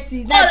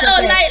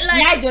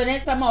 like Johnny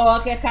Sama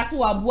or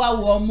Casua Bois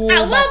Womo,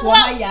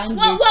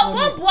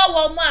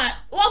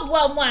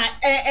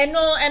 and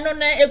no,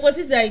 it was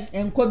his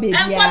and Kobe,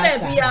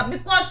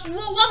 because you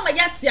want my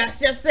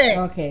Yatsia say,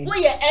 okay,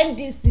 we are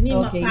NDC,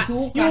 you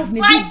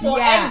fight for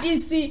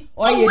NDC,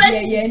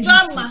 always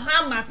John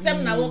Mahama,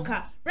 Semna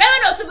Walker.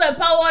 Reverend Osu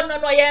Bempah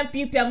no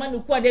MPP amanu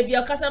kwa de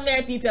bia kasa me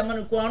MPP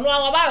amanu kwa no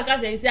wa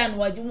kasa isi an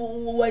waje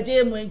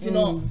mu enti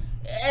no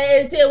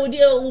say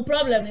we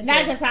problem ni say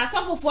na just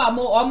asofofo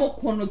omo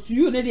kono to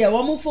you ne de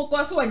omo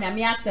focus on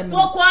nyame asem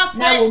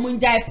na wo mu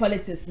njai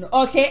politics no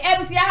okay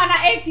ebusi ya na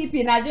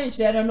ATP na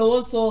jonche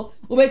no so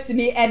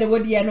ubetimi ene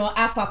wodi no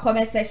afa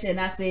comment section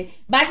na say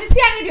basisi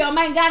ani de o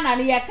man Ghana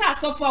ne ye ka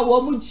asofo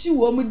wo mu chi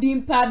wo mu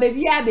dimpa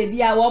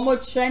bebi a wo mu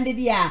trend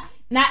dia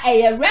na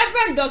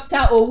Reverend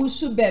Dr.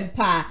 Owusu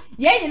Bempah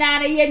ye nyina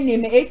na ye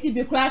nim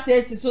ATP class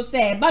so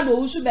say ba do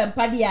Owusu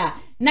Bempah dia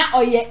na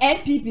oye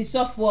MPP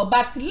Sofo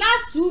but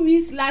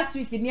last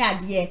week ni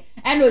ade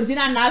and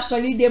ogina na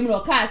actually dem no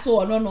ka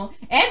so no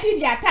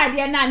MPP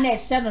atade na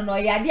ehye no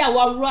ya de a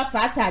wo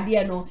sa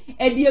atade no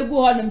e de egu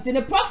honum ti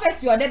ne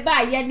prophecy o de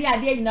ba ye de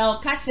ade nyina o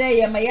ka kire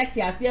ye ma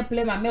yete ase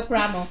play ma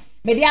mekura no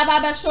Medi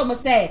ababa show mo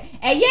say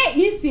eye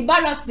isi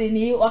ballot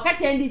ni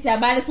okache ndisi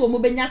abale so mo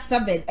benya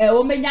 7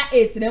 wo menya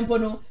 8 nempo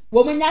no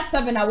wo menya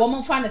 7 na wo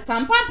mo fa ne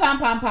sampa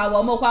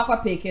wo mo kwa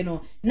peke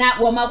no na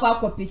wo mo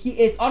kwa peki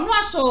 8 ono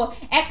aso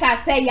e ka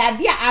say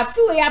yade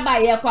afiwe ya ba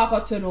ye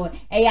kwa to no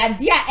e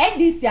yade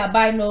ndisi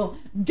abai no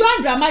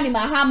John Dramani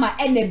Mahama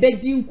ene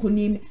bedi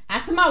nkunim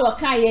asema wo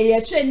kan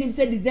ye hwe nim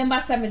say December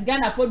 7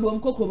 Ghana for do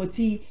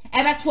mkokromoti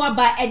e beto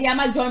aba e de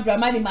ama John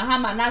Dramani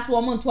Mahama na so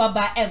wo mo nto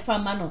aba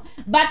emfama no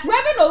but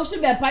Reverend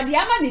Owusu Bempah de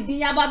ama ni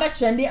din aba be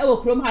trende e wo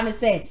krom ha ne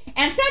say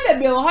ense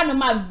bebre wo hono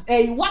ma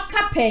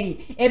waka pen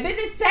e be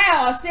ni say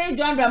o say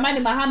John Dramani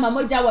Mahama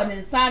moja wo ne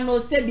nsa no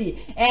sebi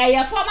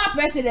ya former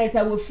president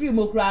wo free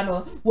mokra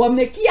no wo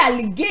make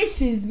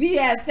allegations be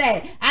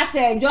say as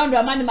John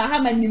Dramani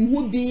Mahama nim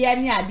hu bi ye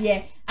ni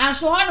ade and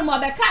so on mo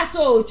be ka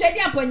so twedi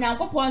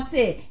aponyankopon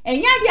se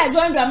enya dia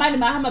John Dramani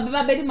Mahama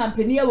beba bedi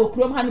mampani e wo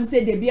krom hanum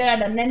se de biara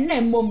da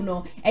nenne mom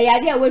no e ya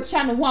dia we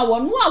twa no ho a wo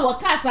no a wo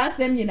ka sa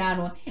asem nyina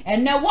no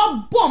enne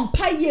wo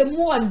bompa ye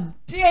mu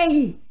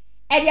odei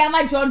e dia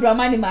ma John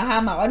Dramani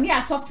Mahama oni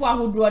asofo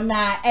ahodro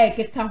na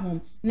ekeka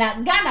ho na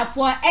Ghana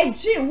for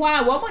eji ho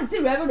a wo mo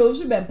nti Reverend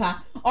Owusu Bempah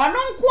ono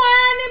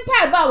nkwani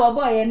mpa ba wo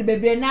boy ne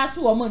bebre na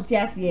so wo monti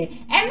ase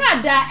eno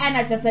ada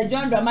na chese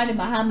John Dramani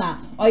Mahama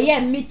oye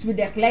meet with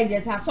the clergy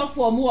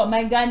asofo mo wo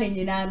man Ghana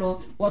nyina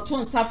no wo to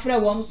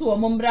nsafre wo so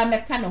wo mbra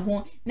meka ne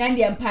ho na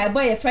ndie mpa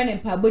boy friend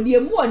mpa bodie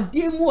mu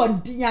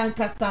odi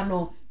yankasa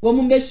no wo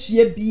mu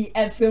behwie bi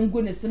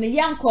enfengu ne so ne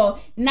yanko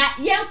na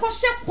yanko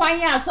hye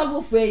kwan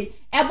asofo yi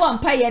ebo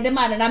mpa ye de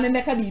ma na me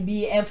meka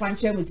bibi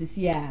enfantwe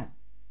musisi a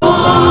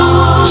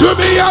to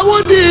be a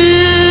woody.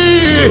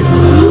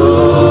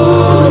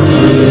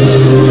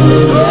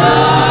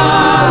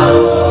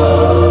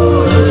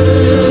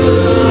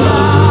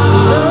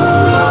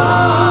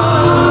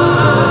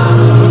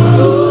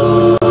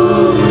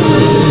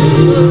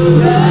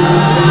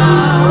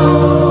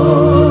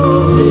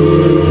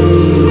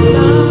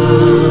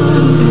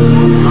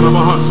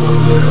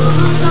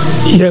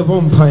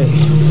 mpae.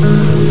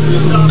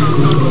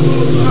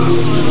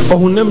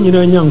 Ohunam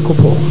nyina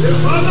nyankopo.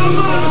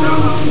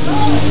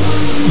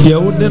 Dia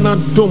wodena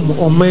dom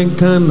oman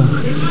Ghana.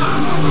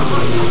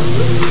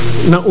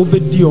 Na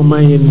obedi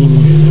oman yanim.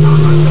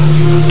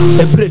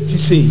 Ebreti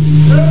sei.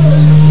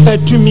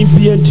 Etumi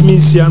bia ntimi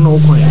sia na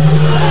okwan.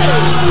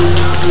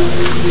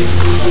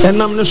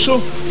 Enam ne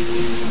so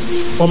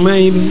oman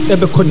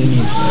ebekọ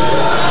nani.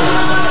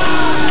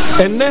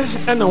 Ene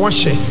ena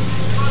wahye.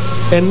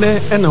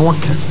 Ene ena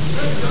waka.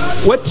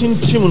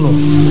 Watintim no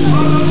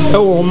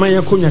ewo oman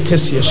yakonya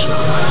kese so.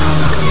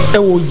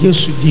 Ewo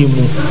Yesu di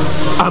mu.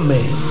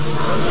 Amen.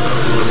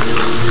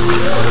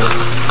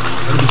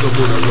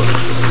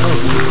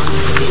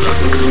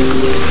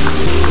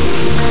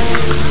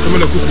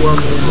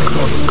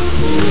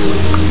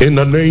 In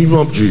the name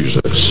of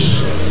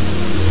Jesus,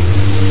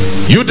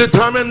 you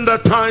determine the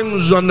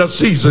times and the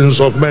seasons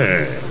of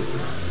man,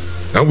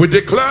 and we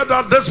declare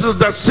that this is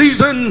the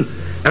season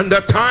and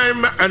the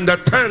time and the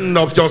turn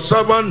of your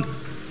servant,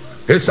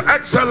 His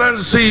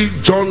Excellency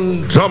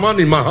John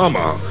Dramani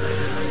Mahama.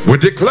 We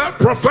declare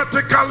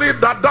prophetically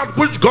that that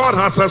which God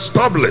has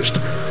established,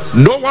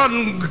 no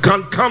one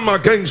can come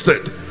against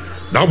it.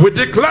 Now we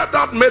declare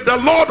that may the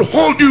Lord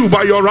hold you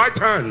by your right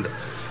hand.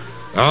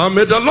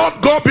 May the Lord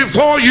go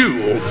before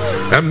you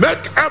and make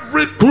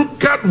every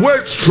crooked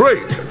way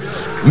straight.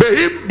 May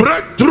He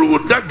break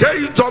through the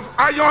gates of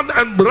iron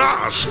and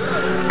brass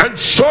and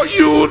show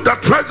you the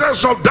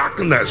treasures of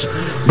darkness.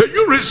 May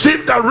you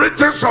receive the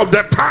riches of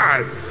the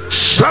time.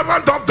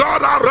 Servant of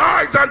God,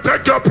 arise and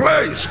take your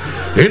place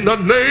in the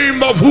name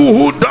of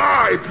who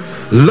died,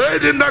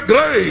 laid in the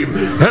grave,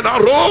 and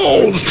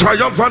arose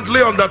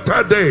triumphantly on the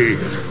third day,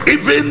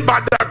 even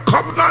by the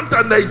covenant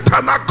and the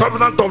eternal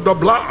covenant of the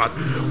blood.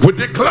 We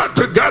declare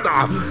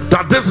together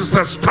that this is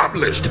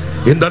established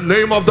in the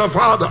name of the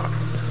Father,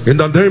 in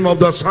the name of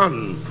the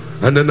Son,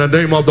 and in the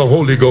name of the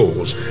Holy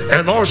Ghost.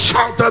 And all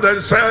shouted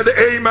and said,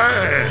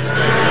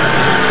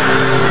 Amen.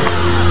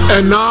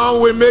 And now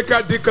we make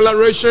a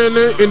declaration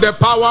in the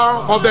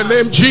power of the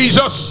name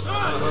Jesus,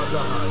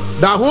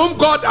 that whom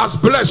God has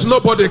blessed,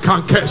 nobody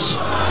can curse.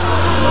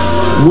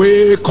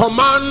 We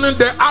command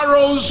the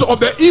arrows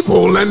of the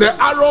evil and the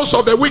arrows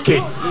of the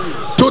wicked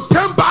to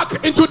turn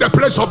back into the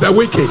place of the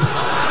wicked.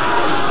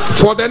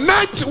 For the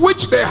net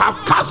which they have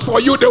cast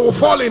for you, they will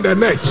fall in the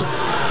net.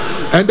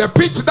 And the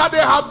pit that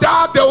they have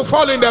dug, they will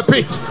fall in the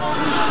pit.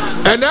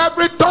 And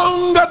every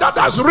tongue that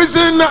has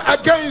risen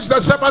against the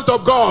servant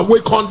of God,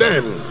 we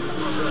condemn.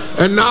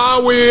 And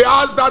now we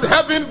ask that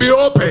heaven be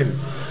open,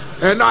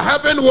 and that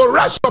heaven will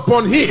rest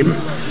upon him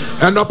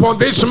and upon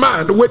this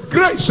man with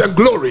grace and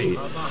glory.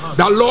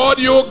 That Lord,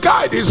 you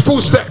guide his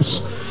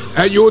footsteps,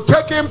 and you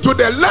take him to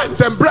the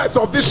length and breadth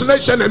of this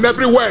nation and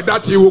everywhere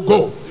that he will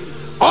go.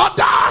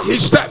 Order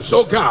his steps,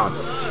 oh God,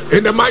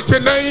 in the mighty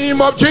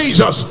name of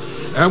Jesus.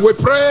 And we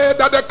pray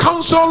that the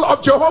counsel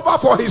of Jehovah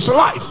for his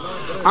life,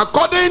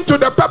 according to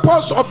the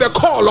purpose of the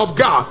call of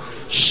God,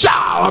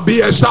 shall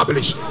be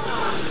established.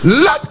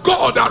 Let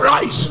God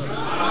arise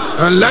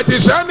and let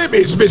his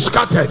enemies be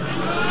scattered.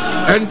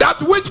 And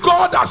that which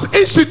God has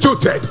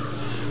instituted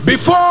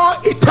before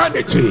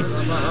eternity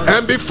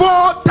and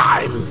before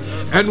time,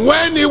 and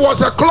when he was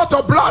a clot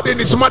of blood in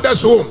his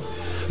mother's womb,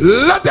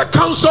 let the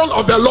counsel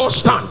of the Lord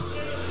stand.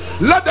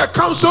 Let the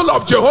counsel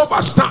of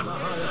Jehovah stand.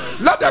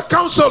 Let the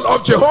counsel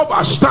of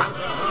Jehovah stand.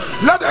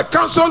 Let the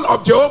counsel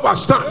of Jehovah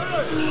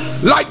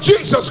stand. Like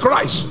Jesus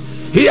Christ,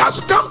 he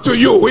has come to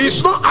you. He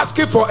is not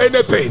asking for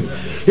anything.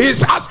 He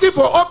is asking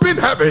for open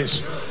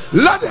heavens.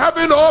 Let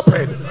heaven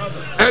open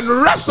and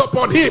rest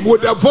upon him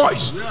with a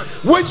voice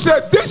which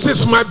said, this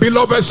is my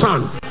beloved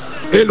son,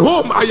 in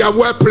whom I am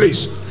well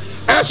pleased.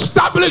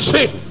 Establish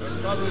him,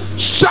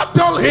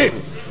 settle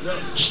him,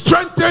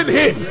 strengthen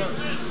him,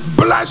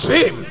 bless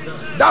him.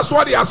 That's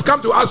what he has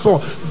come to ask for.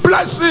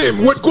 Bless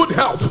him with good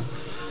health,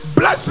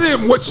 bless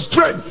him with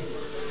strength,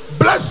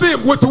 bless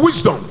him with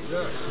wisdom,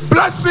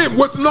 bless him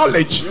with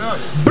knowledge,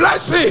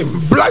 bless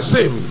him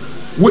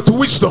with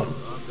wisdom.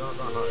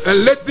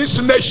 And let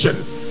this nation,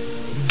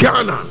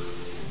 Ghana,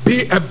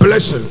 be a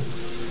blessing,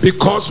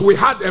 because we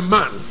had a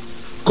man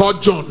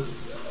called John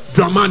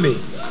Dramani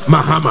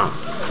Mahama.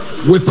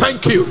 We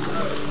thank you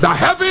that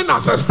heaven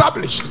has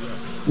established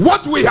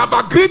what we have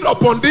agreed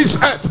upon this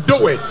earth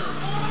doing.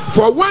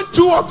 For when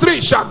 2 or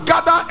 3 shall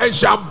gather and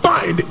shall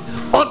bind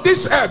on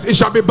this earth, it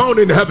shall be bound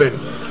in heaven.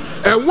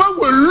 And when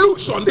we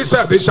loose on this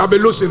earth, it shall be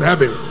loose in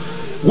heaven.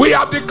 We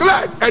have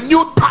declared a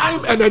new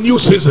time and a new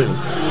season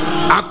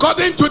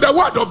according to the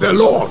word of the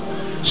Lord.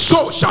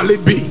 So shall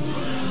it be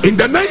in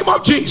the name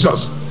of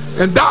Jesus.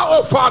 And thou,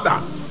 O Father,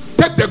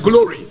 take the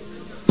glory,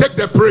 take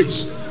the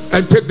praise,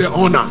 and take the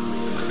honor.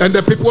 And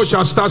the people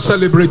shall start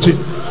celebrating.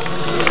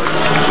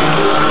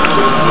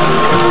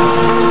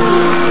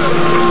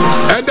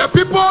 And the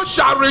people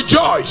shall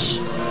rejoice.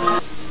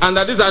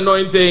 Under this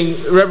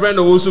anointing, Reverend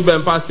Owusu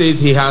Bempah says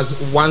he has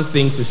one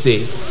thing to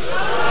say.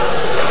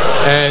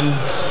 And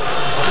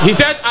he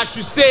said I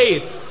should say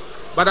it,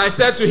 but I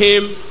said to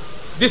him,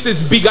 this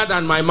is bigger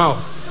than my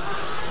mouth.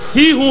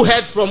 He who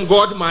heard from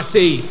God must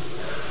say it.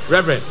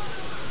 Reverend.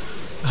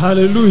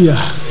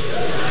 Hallelujah.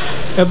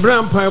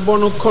 Ebram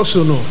Paibono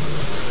Kosono.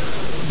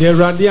 The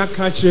Radia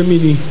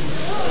Kachemini.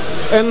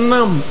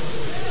 Enam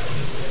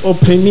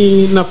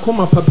Openi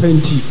Nakoma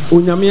Papenti.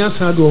 Unyamia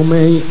Sadu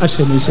Omei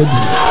Asheni Sebi.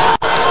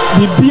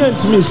 Bibi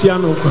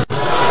Antimisiano.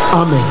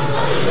 Amen.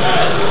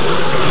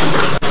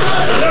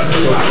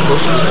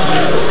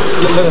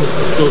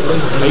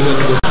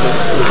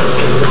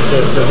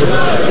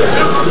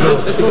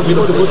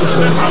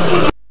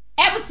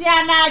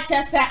 Ebusiana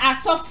chese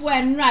asofo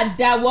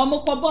enrada wo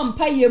mokobọ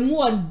mpa yemu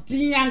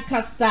odin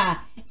ankasa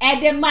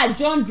edema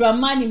John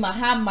Dramani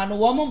Mahama no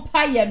wo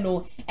mpa ye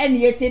no ene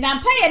yeti na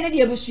mpa ye ne de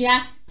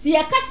ebusua si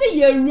ye kase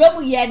ye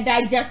ruom ye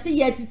digest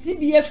ye titi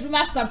bi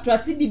efrima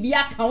subtract bi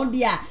account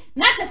dia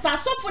na chese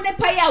asofo ne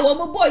pa ye wo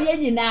mobo ye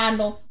nyina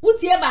no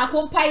wutie ba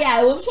ko mpa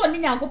ye wo so ne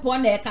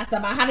nyankopon na ye kasa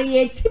ba hare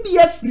ye ti bi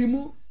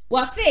efrimu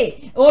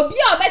wase obi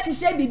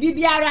obehihye bibi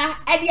biara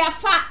ede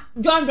afa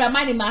John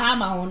Dramani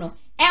Mahama ho no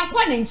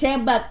enko ne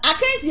nchen back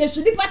akansi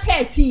yesu nipa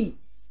 13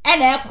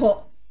 ena ekọ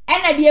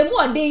ena de emu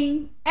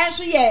odin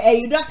enso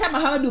ye Dr.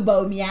 Muhammadu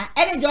Bawumia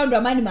ene John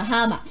Dramani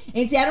Mahama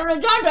enti eno no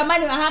John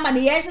Dramani Mahama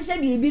ne yehye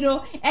bibi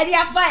no ede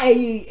afa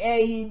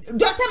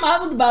Dr.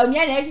 Muhammadu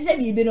Bawumia ne yehye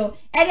bibi no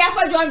ede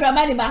afa John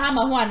Dramani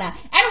Mahama ho ana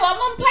ene wo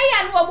mo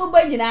mpaya no wo mo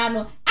banyina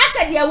no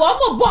asa de wo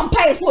mo bom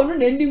mpaye fo no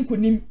na ndi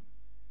nkunim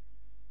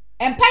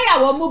empire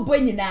wo mu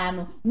bonyina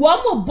no wo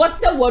mu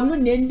bose wonu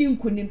na ndi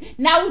nkunim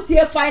na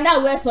wutie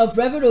final words of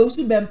Reverend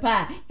Owusu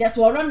Bempah just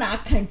wono na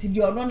akanti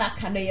bi ono na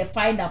ka no ye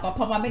final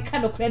papa ma me ka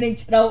no kra ne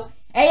nkyerɛw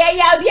eye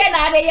yawdie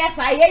na ade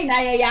yesa ye na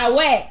ye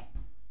yawe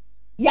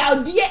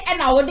yawdie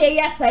na wo de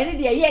yesa ne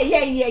de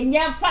ye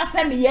nyemfa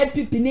se me ye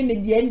pipi ne me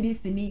de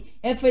ndc ni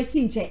emfa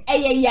si nche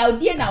eye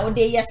yawdie na wo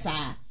de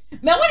yesa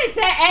me woni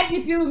se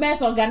MPP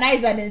Women's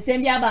Organizer den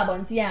sem bia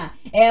babonti a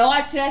o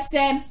kire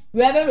se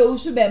Reverend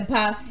Owusu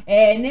Bempah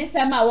ne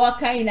sem a wo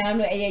kan na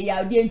no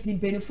yawde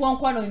ntimpenifo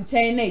nko no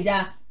nchen na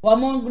eja wo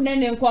mo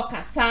ne nko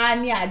kasa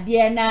ni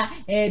ade na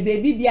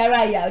baby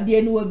biara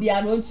yawde no obi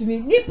a no ntumi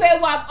nipa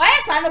wa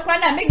oyesa no kwa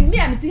na me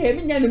amti he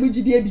me nya ne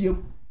mugidie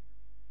biom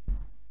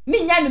me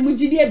nya ne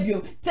mugidie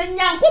biom se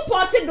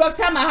nyankopon se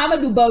Dr.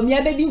 Muhammadu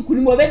Bawumia bedi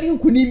nkunim obedi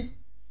nkunim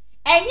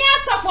enye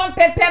asafon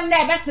pepem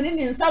na ebetene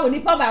ni nsa woni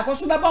pa ba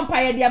akosho bebon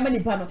pa ye de ama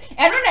nipa no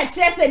eno na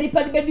kire se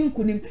nipa de bedi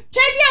nkunim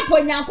twedi apo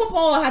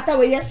nyankopon hata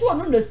we yeso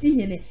ono no si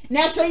hene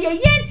na so ye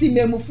yenti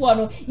memufo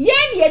no ye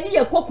ne ye de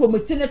ye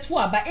kokromoti ne to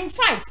aba in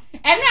fact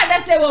eno ada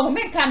se wo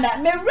me kanda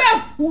me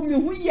rehu me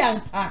hu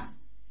yanpa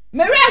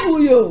me rehu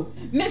yo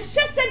me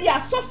hye de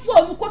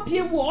asofo mu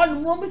kopie mu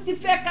ono mu si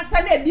fe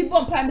kasa na bi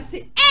bom pa me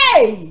si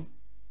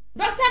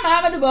Dr.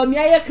 Muhammadu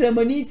Bawumia ye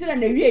kremoni ti na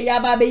wie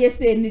ya ba be ye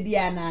se ni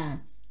dia na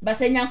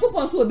basa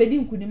nyankopon so obedi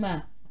nkunim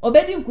a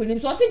obedi nkunim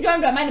so si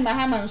John Dramani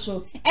Mahama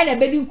nso ene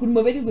obedi nkunim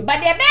but the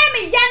be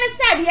me jane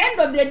say the end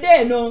of the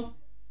day no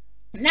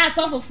na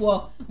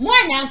sofofo mo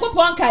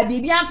nyankopon ka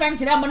bibi amfa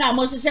nkyere mo na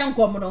mo hyehye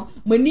nkom no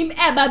monim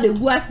eba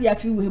begu ase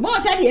afi we mo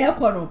say de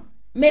ekọ no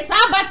me sa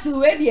battle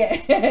we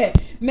de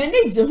me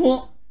ni je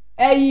ho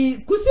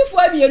kusifo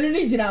abienu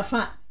ni gina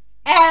fa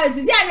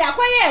sisi ani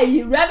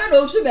akwaye Reverend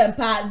Owusu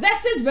Bempah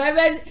versus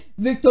Reverend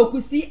Victor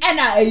Kusi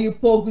ena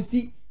Paul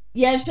Kusi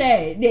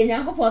yeshe de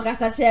nyankopon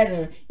kasa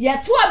chere ye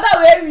to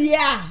aba we wi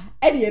a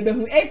e de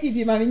ebehu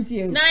ATP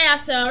mamintie na ya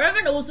se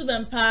Reverend Owusu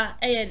Bempah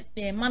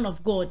the man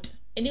of God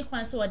eni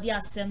kwan se wodi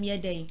asem ye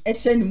den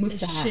ehye ni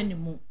musa ehye ni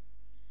mu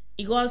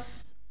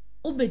because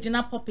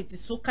ubegina property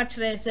so ka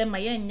chere se ma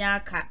ye nya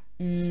aka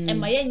e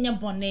ma ye nya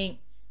bone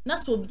na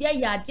so bia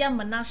ya ade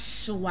ama na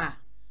hyewa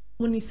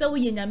woni se wo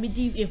ye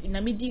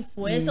nyamedi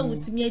fo e se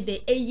wotimi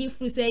de eyi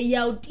fru se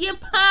yaudie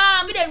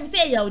pa mi de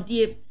se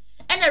yaudie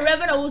and a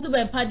Reverend Owusu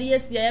Bempah de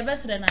yes ya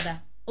besre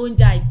nada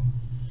onjai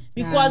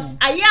because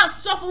aya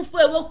sofofo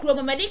e wo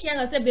krom mediki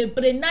an say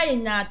bebre na ye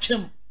nya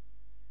atwem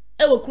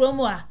e wo krom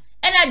a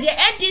and at the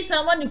end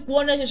someone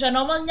ku no hwehwe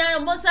no mo nya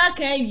mo sa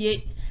kan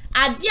wie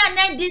ade a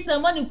na di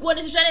someone ku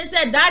no hwehwe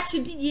say da chi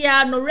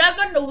bia no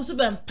Reverend Owusu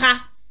Bempah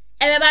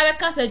e be ba be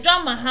ka say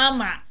John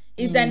Mahama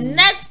is the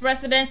next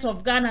president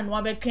of Ghana and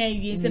wabe kan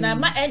wie ntina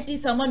ma enti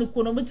someone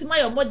ku no mutima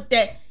yo mo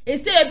de e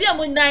say bia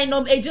mo nine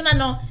no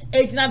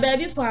ejina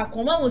baby for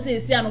akoma mo say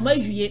sia no ma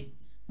wie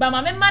ba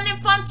ma me mane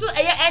fanto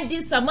eye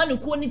enti someone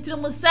ku ni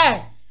tirimu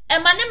say e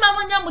mane ma mo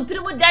nya mo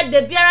tirimu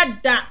de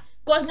biara da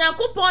cause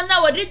nyankopon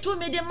na wodi to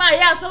me de ma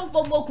ya so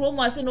fo mo kro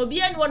mo ase no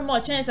bia ni won mo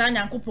chance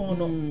nyankopon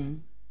no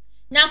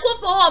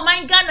nyankopon o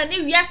man Ghana ni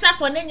wiasa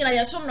for na nyina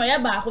yesom no ye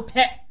ba ko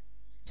pe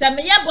se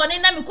me ye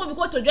bone na me ko bi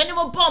ko to dwane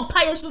mo bon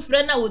pa yesu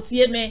frɛ na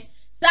wotie me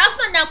sa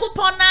so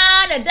nyankopon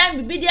na dan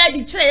bibi dia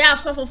di kire ya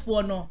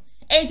asofofo no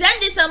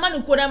enzendi sama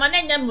no ko na ma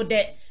na nya mo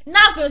de na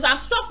afi so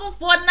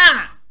asofofo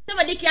na se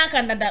me diki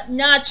anka dada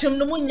nya atwem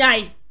no mu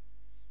nyai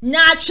nya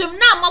atwem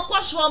na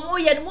makɔhwo mo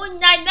ye no mu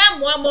nyai na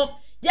mo amo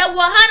ye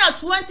wo ha na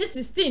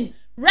 2016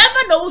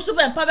 Reverend Owusu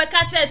Bempah be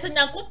ka kire se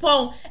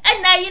nyankopon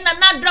na yi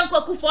na drank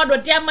akufo do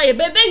de ama ye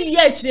bebe yi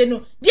akire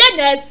no de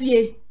na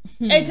asie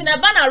enti na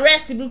ba na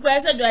rest bi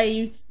kra say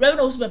joy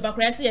Reverend Owusu Bempah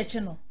kra say ye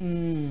no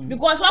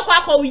because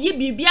wakwa yi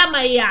bibia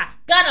mai ya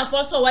Ghana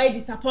for so why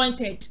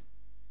disappointed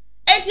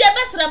enti e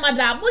besra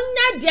mada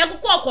munya de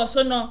akokọ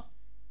so no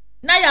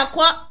na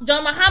yakọ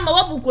John Mahama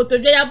wabu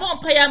kotodwe ya bon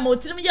pa ya ma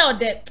otirim ye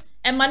ode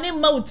e mane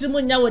ma otirim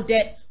nya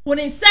wode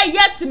woni say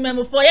yet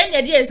mem for ye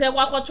nya de say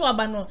kwakoto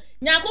aba no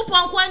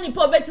nyakopon kwa ni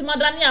po beti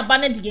mada ne aba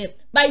ne de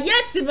ba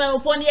yet mem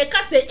for ne ye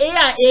ka say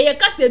ye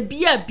ka say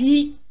bi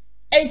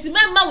enti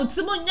mem ma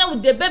otirim nya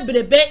wode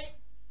bebrebe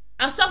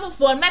asofo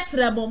for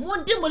mesra mo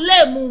di mo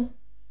lemu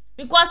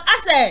because I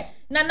say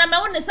na me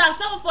woni say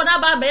asofo for na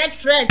ba be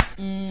threats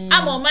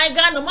am on my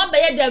Ghana mo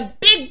be the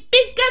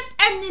biggest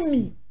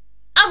enemy.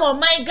 I'm on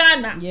my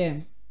Ghana. Yeah.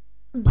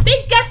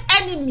 Biggest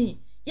enemy.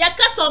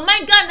 Yakaso my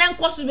Ghana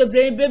nkoso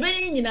bebre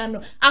bebe nyina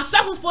no.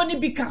 Asofo ni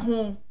bika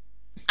ho.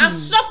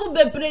 Asofo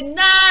bebre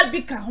na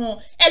bika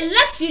ho.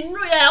 Election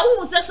no ya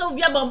hu se so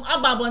bia bam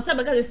ababon se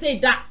beka say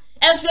that.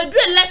 Enfredu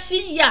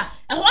election ya.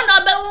 E ho na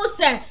be hu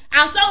se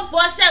asofo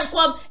hye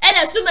nkom e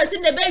na sumasi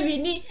ne be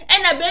wini e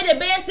na be de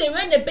be say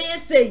when de be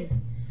say.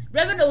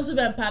 Reverend Owusu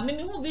Bempah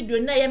me hu video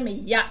na ya me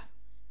ya.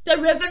 Say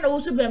Reverend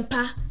Owusu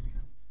Bempah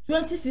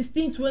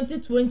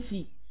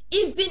 2016-2020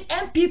 even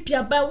MPP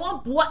abai one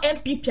boy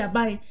MPP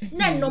abai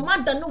na no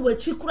matter no we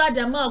chikura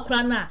de ma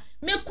okra na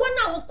me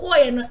kona wo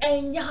koye no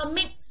enya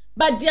me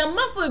but de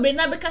amafo be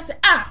na be ka say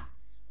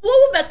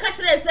wo be ka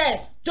kire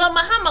say John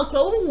Mahama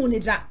kra wo hu ni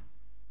da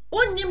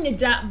onim ni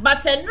da but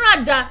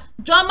enrada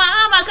John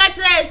Mahama ka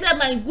kire say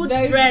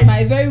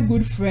my very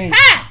good friend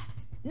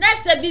na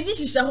say bibi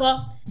shisha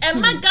ho e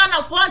ma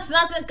Ghana for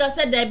antinase nka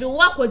say da bi wo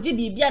akoji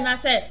bibia na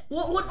say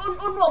wo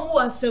mu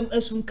asem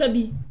asunka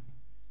bi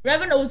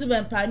Reverend Owusu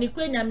Bempah ni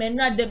kwenya me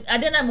na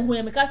ade na me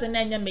hu me ka say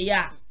na nya me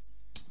ya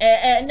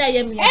na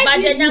ye me ba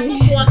de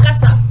nyankopon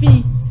akasa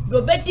fi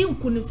do bedi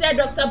nkunim say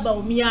Dr.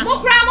 Bawumia mo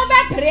kra mo be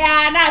pre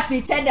na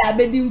afi che da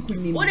bedi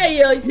nkunim wo de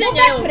ye se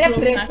nya yo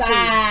pre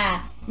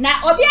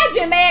na obi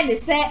adweme ye ne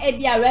say e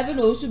bia Reverend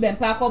Owusu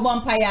Bempah ko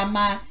bompa ya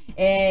ma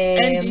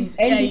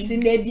NDC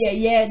na bia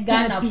ye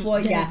Ghana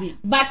for ya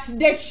but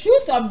the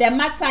truth of the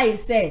matter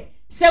is say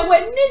we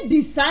need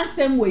the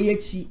sansem we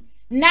yechi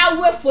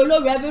now we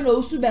follow Reverend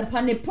Owusu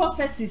Bempah ne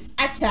prophecies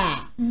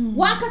acha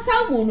wan kasa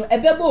mu no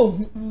ebebo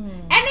ohu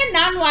ene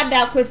na anu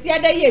ada kwesi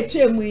ada ye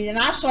twemu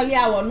na asole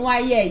a wono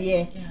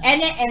ayeye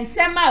ene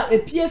ensema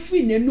epie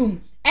free nenum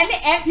ene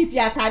MPP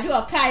atade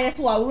o kai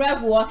so wa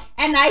wrego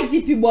ene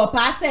IGP bo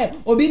pa se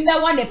obi nda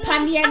wan the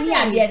panie ni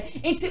ade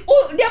nti the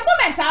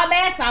moment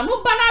abesa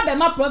no bana be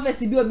ma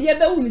prophecy bi obi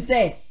ebe hu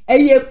se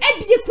eye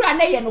ebi kura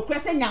na ye no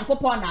krese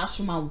nyankopon na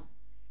asoma wo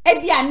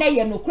ebia na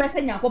ye no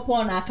krese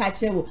nyankopon na aka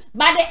chewo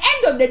by the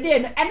end of the day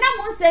no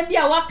enam nsem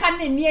bia waka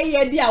ne ne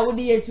ye bia wo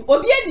de yetu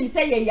obi anim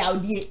se ye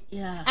yaudie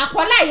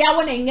akola ya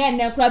wo ne nge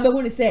ne kra be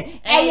hu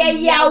se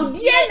eye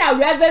yaudie na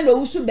Reverend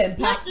Owusu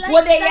Bempah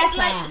wo de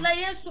yesa la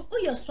yesu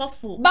uyo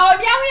Sofo ba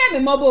obi ahu ye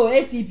me mobo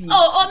ATP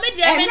me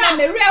de me na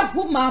me re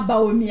hu ma ba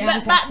omi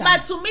ankasa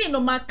but to me no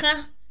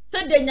maka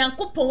so de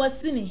nyankopon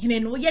wasini hene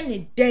no ye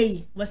ne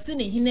day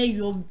wasini hene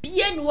yo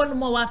bie ni wonu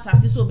mo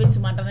wasase so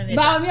betima dan ne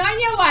ba mi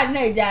anye wa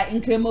na eja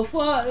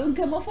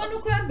nkremofo no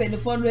kra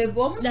benefo no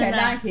ebo mo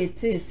sheda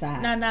hete sa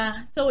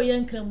na so we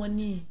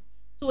nkremoni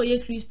so we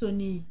Kristo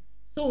ni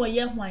so we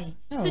hwan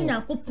se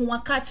nyankopon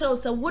aka kire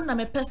so wo na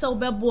me pese wo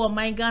bebo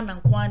my Ghana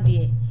nkwan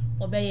de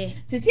obeye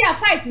sisi a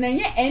fight na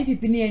nye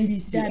MPP ni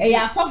NDC e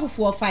ya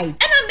asofofo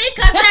fight ena make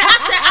us say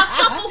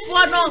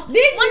asofofo no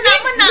this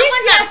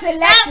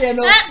election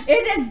no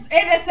it is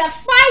a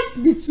fight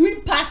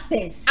between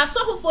pastors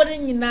asofofo ni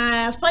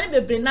nyina fani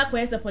bebre na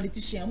kwa as a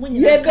politician mo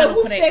nyina ka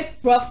no fake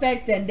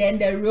prophets and then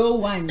the real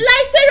ones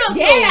like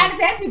seriously yeah and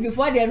say MPP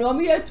before they no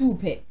me two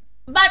pay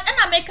but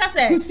ena make us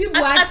say Kusi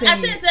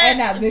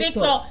Boateng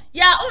Victor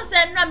yeah on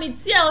say na me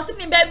tia o se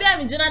me baby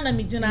am gina na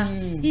me gina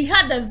he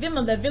had the vim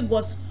of the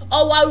vigors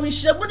or while we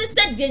should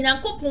said the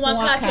Yankopon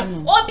catch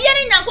or be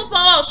any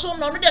Yankopon or show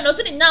no no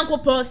see the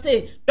Yankopon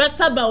say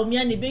Dr.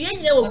 Bawumia ni be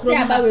yen will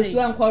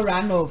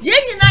run off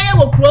yen na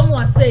will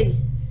promo say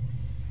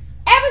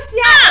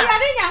Ebusia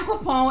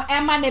Yankopon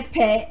Emma ne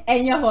pe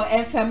enye ho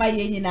enfema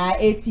yen na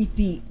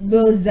ATP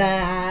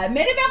goza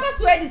many baka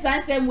swear the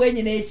same way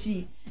in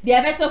echi the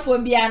better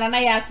phone bia na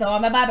ya sa o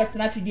meba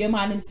betena fidie mu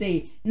anim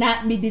say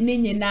na medini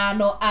nyina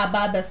no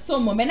aba be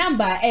somo me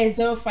number is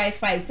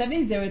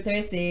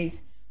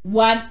 0557036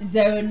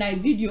 109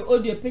 video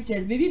audio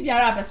pictures baby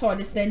biara be so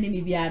de send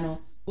me bia no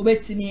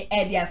obetimi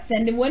e dia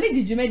send me woni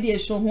dijume die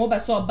show ho be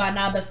so ba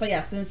na be so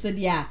ya senso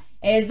dia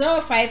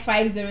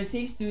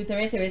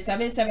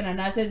 055062337 and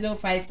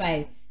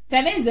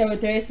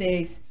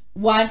 0557036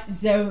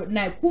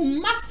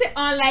 Kumasi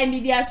online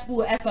media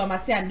school eso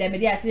mase and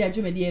media ati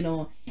adwumedie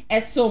no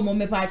eso mo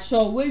me pa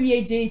show we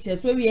wie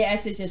JHS we wie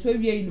SHS we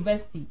wie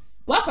university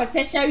wa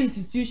tertiary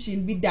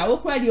institution bi da wo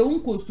kra de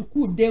unko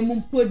school dem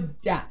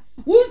mpoda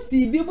wo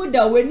si bi mu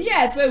da weni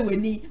afa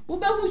weni wo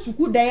be hu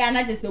school da ya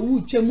na jese wo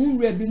twam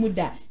nra bi mu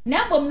da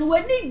na bom no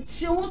weni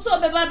chi wo so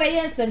be ba be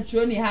yensem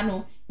chiro ni ha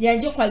no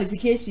ye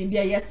qualification bi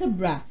ya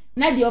sebra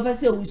na de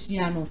opese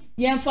usua no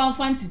yen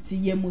fanfan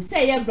titi yemu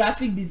say ye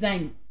graphic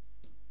design,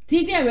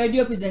 TV and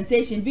radio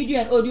presentation, video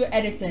and audio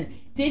editing,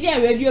 TV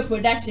and radio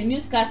production,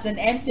 newscast and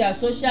MCR,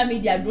 social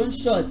media, drone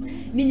shots.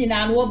 Nini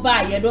na no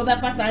buy ye do be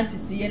fa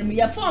santity yen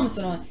me forms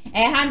no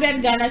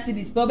 100 Ghana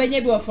cedis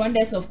bobenye be front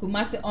desk of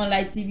Kumasi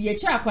online TV ye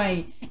cha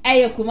kwan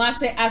eye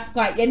Kumasi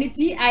Asqua ye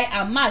TI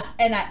amas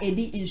na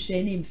edi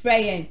inhwenim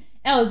freyen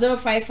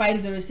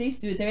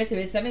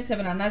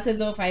L0550623377 and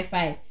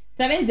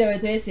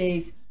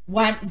 0557036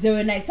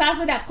 109.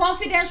 So that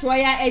Confidence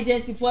Royal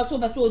Agency for so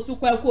to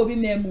kwako bi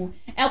memu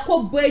eko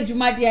boy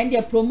adwuma de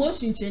and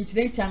promotion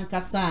chenchire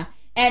chankasa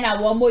and a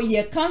one more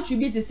year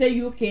contribute to say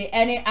UK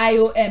any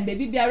IOM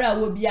baby biara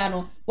wo bia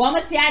no wo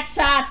se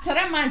acha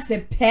 3 months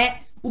pe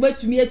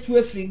ubetumi etu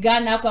afri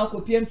Ghana kwa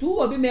kopiem tu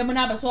wo bi memu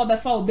na abaso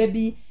obefa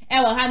obabi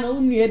ewa ha no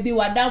nua bi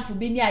wadanfo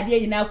bi ni ade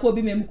nyina ko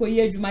bi memu ko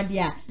ye adwuma de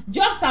a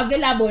jobs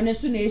available ne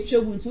so na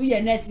etwebu ntu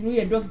ye nurse ni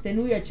ye doctor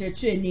ni ye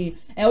church ni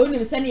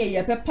wonim se ne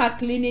ye pepa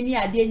cleaning ni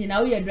ade nyina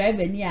wo ye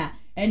driver ni a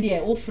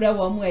ende wo frɛ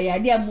wo mu ye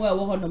ade mu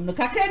wo honom no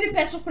kakra bi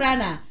peso kra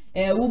na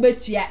wo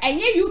betua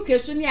enye UK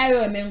so ni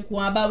ayo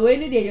menko aba we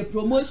ni de ye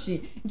promotion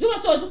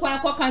ntuma so to kwan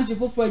kwa country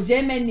for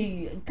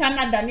Germany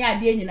Canada ni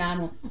ade nyina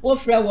no wo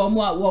frɛ wo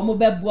mu a wo mu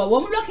beboa wo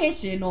mu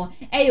location no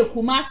eye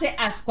Kumasi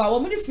Asqua wo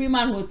mu di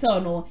Freeman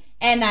Hotel no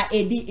ena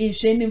edi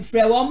inhwenim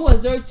frɛ wo mu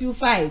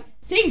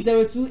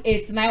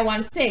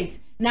 025602816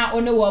 na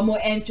one wo mu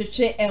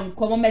entwetwe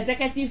enkomo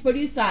executive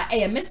producer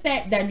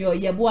Mr.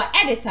 Daniel Yeboa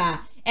editor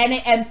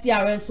ene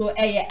MCR so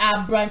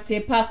Abrante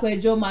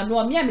Pakwejo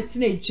Manu me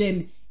ametine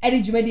dwem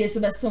edi dwumadi so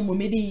besom mo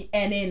medi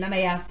ene nana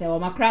ya se o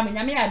makra me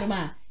nyame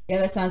adoma ye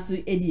besanso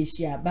edi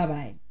ehia bye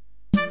bye.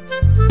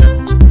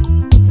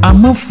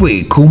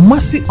 Amafwe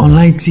Kumasi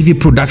online TV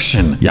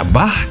production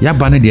yaba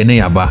ne de ne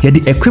yaba ye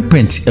de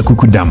equipment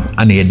ekukudam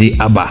ana ye de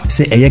aba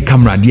se eye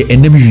camera de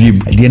enam wiem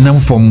de nam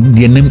fom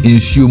de enam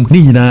ensuom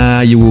ni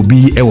nyina ye wo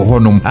bi e wo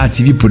honom a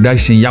TV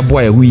production yabo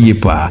a huye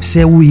pa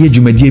se wo ye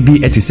dwumadie bi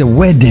etese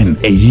wedding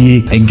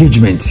eye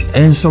engagement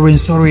and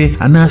sorry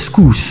ana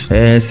schools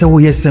se wo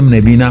ye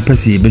seminar bi na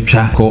pese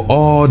betwa ko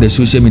all the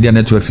social media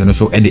networks no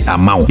so e de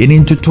amaw ye ni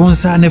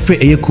ntotonsa na fre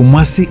eye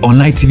Kumasi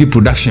online TV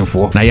production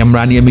for na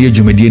yamra na ye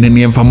dwumadie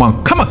ne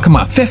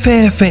Kama fe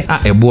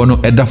a ebo no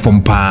eda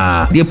from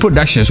pa the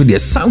production so the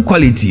sound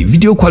quality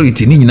video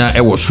quality ni nyina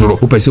e wo soro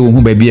wo pese wo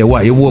hu ba bia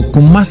wa ye wo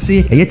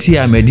Kumasi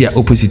eyetia media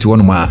opposite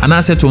one ma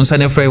ana se to nsa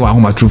ne frɛ wa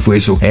homa trufo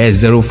so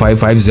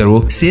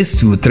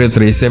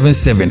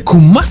 0550623377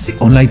 Kumasi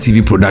online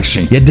TV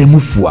production ye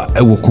demufua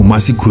e wo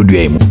Kumasi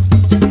kodua mu.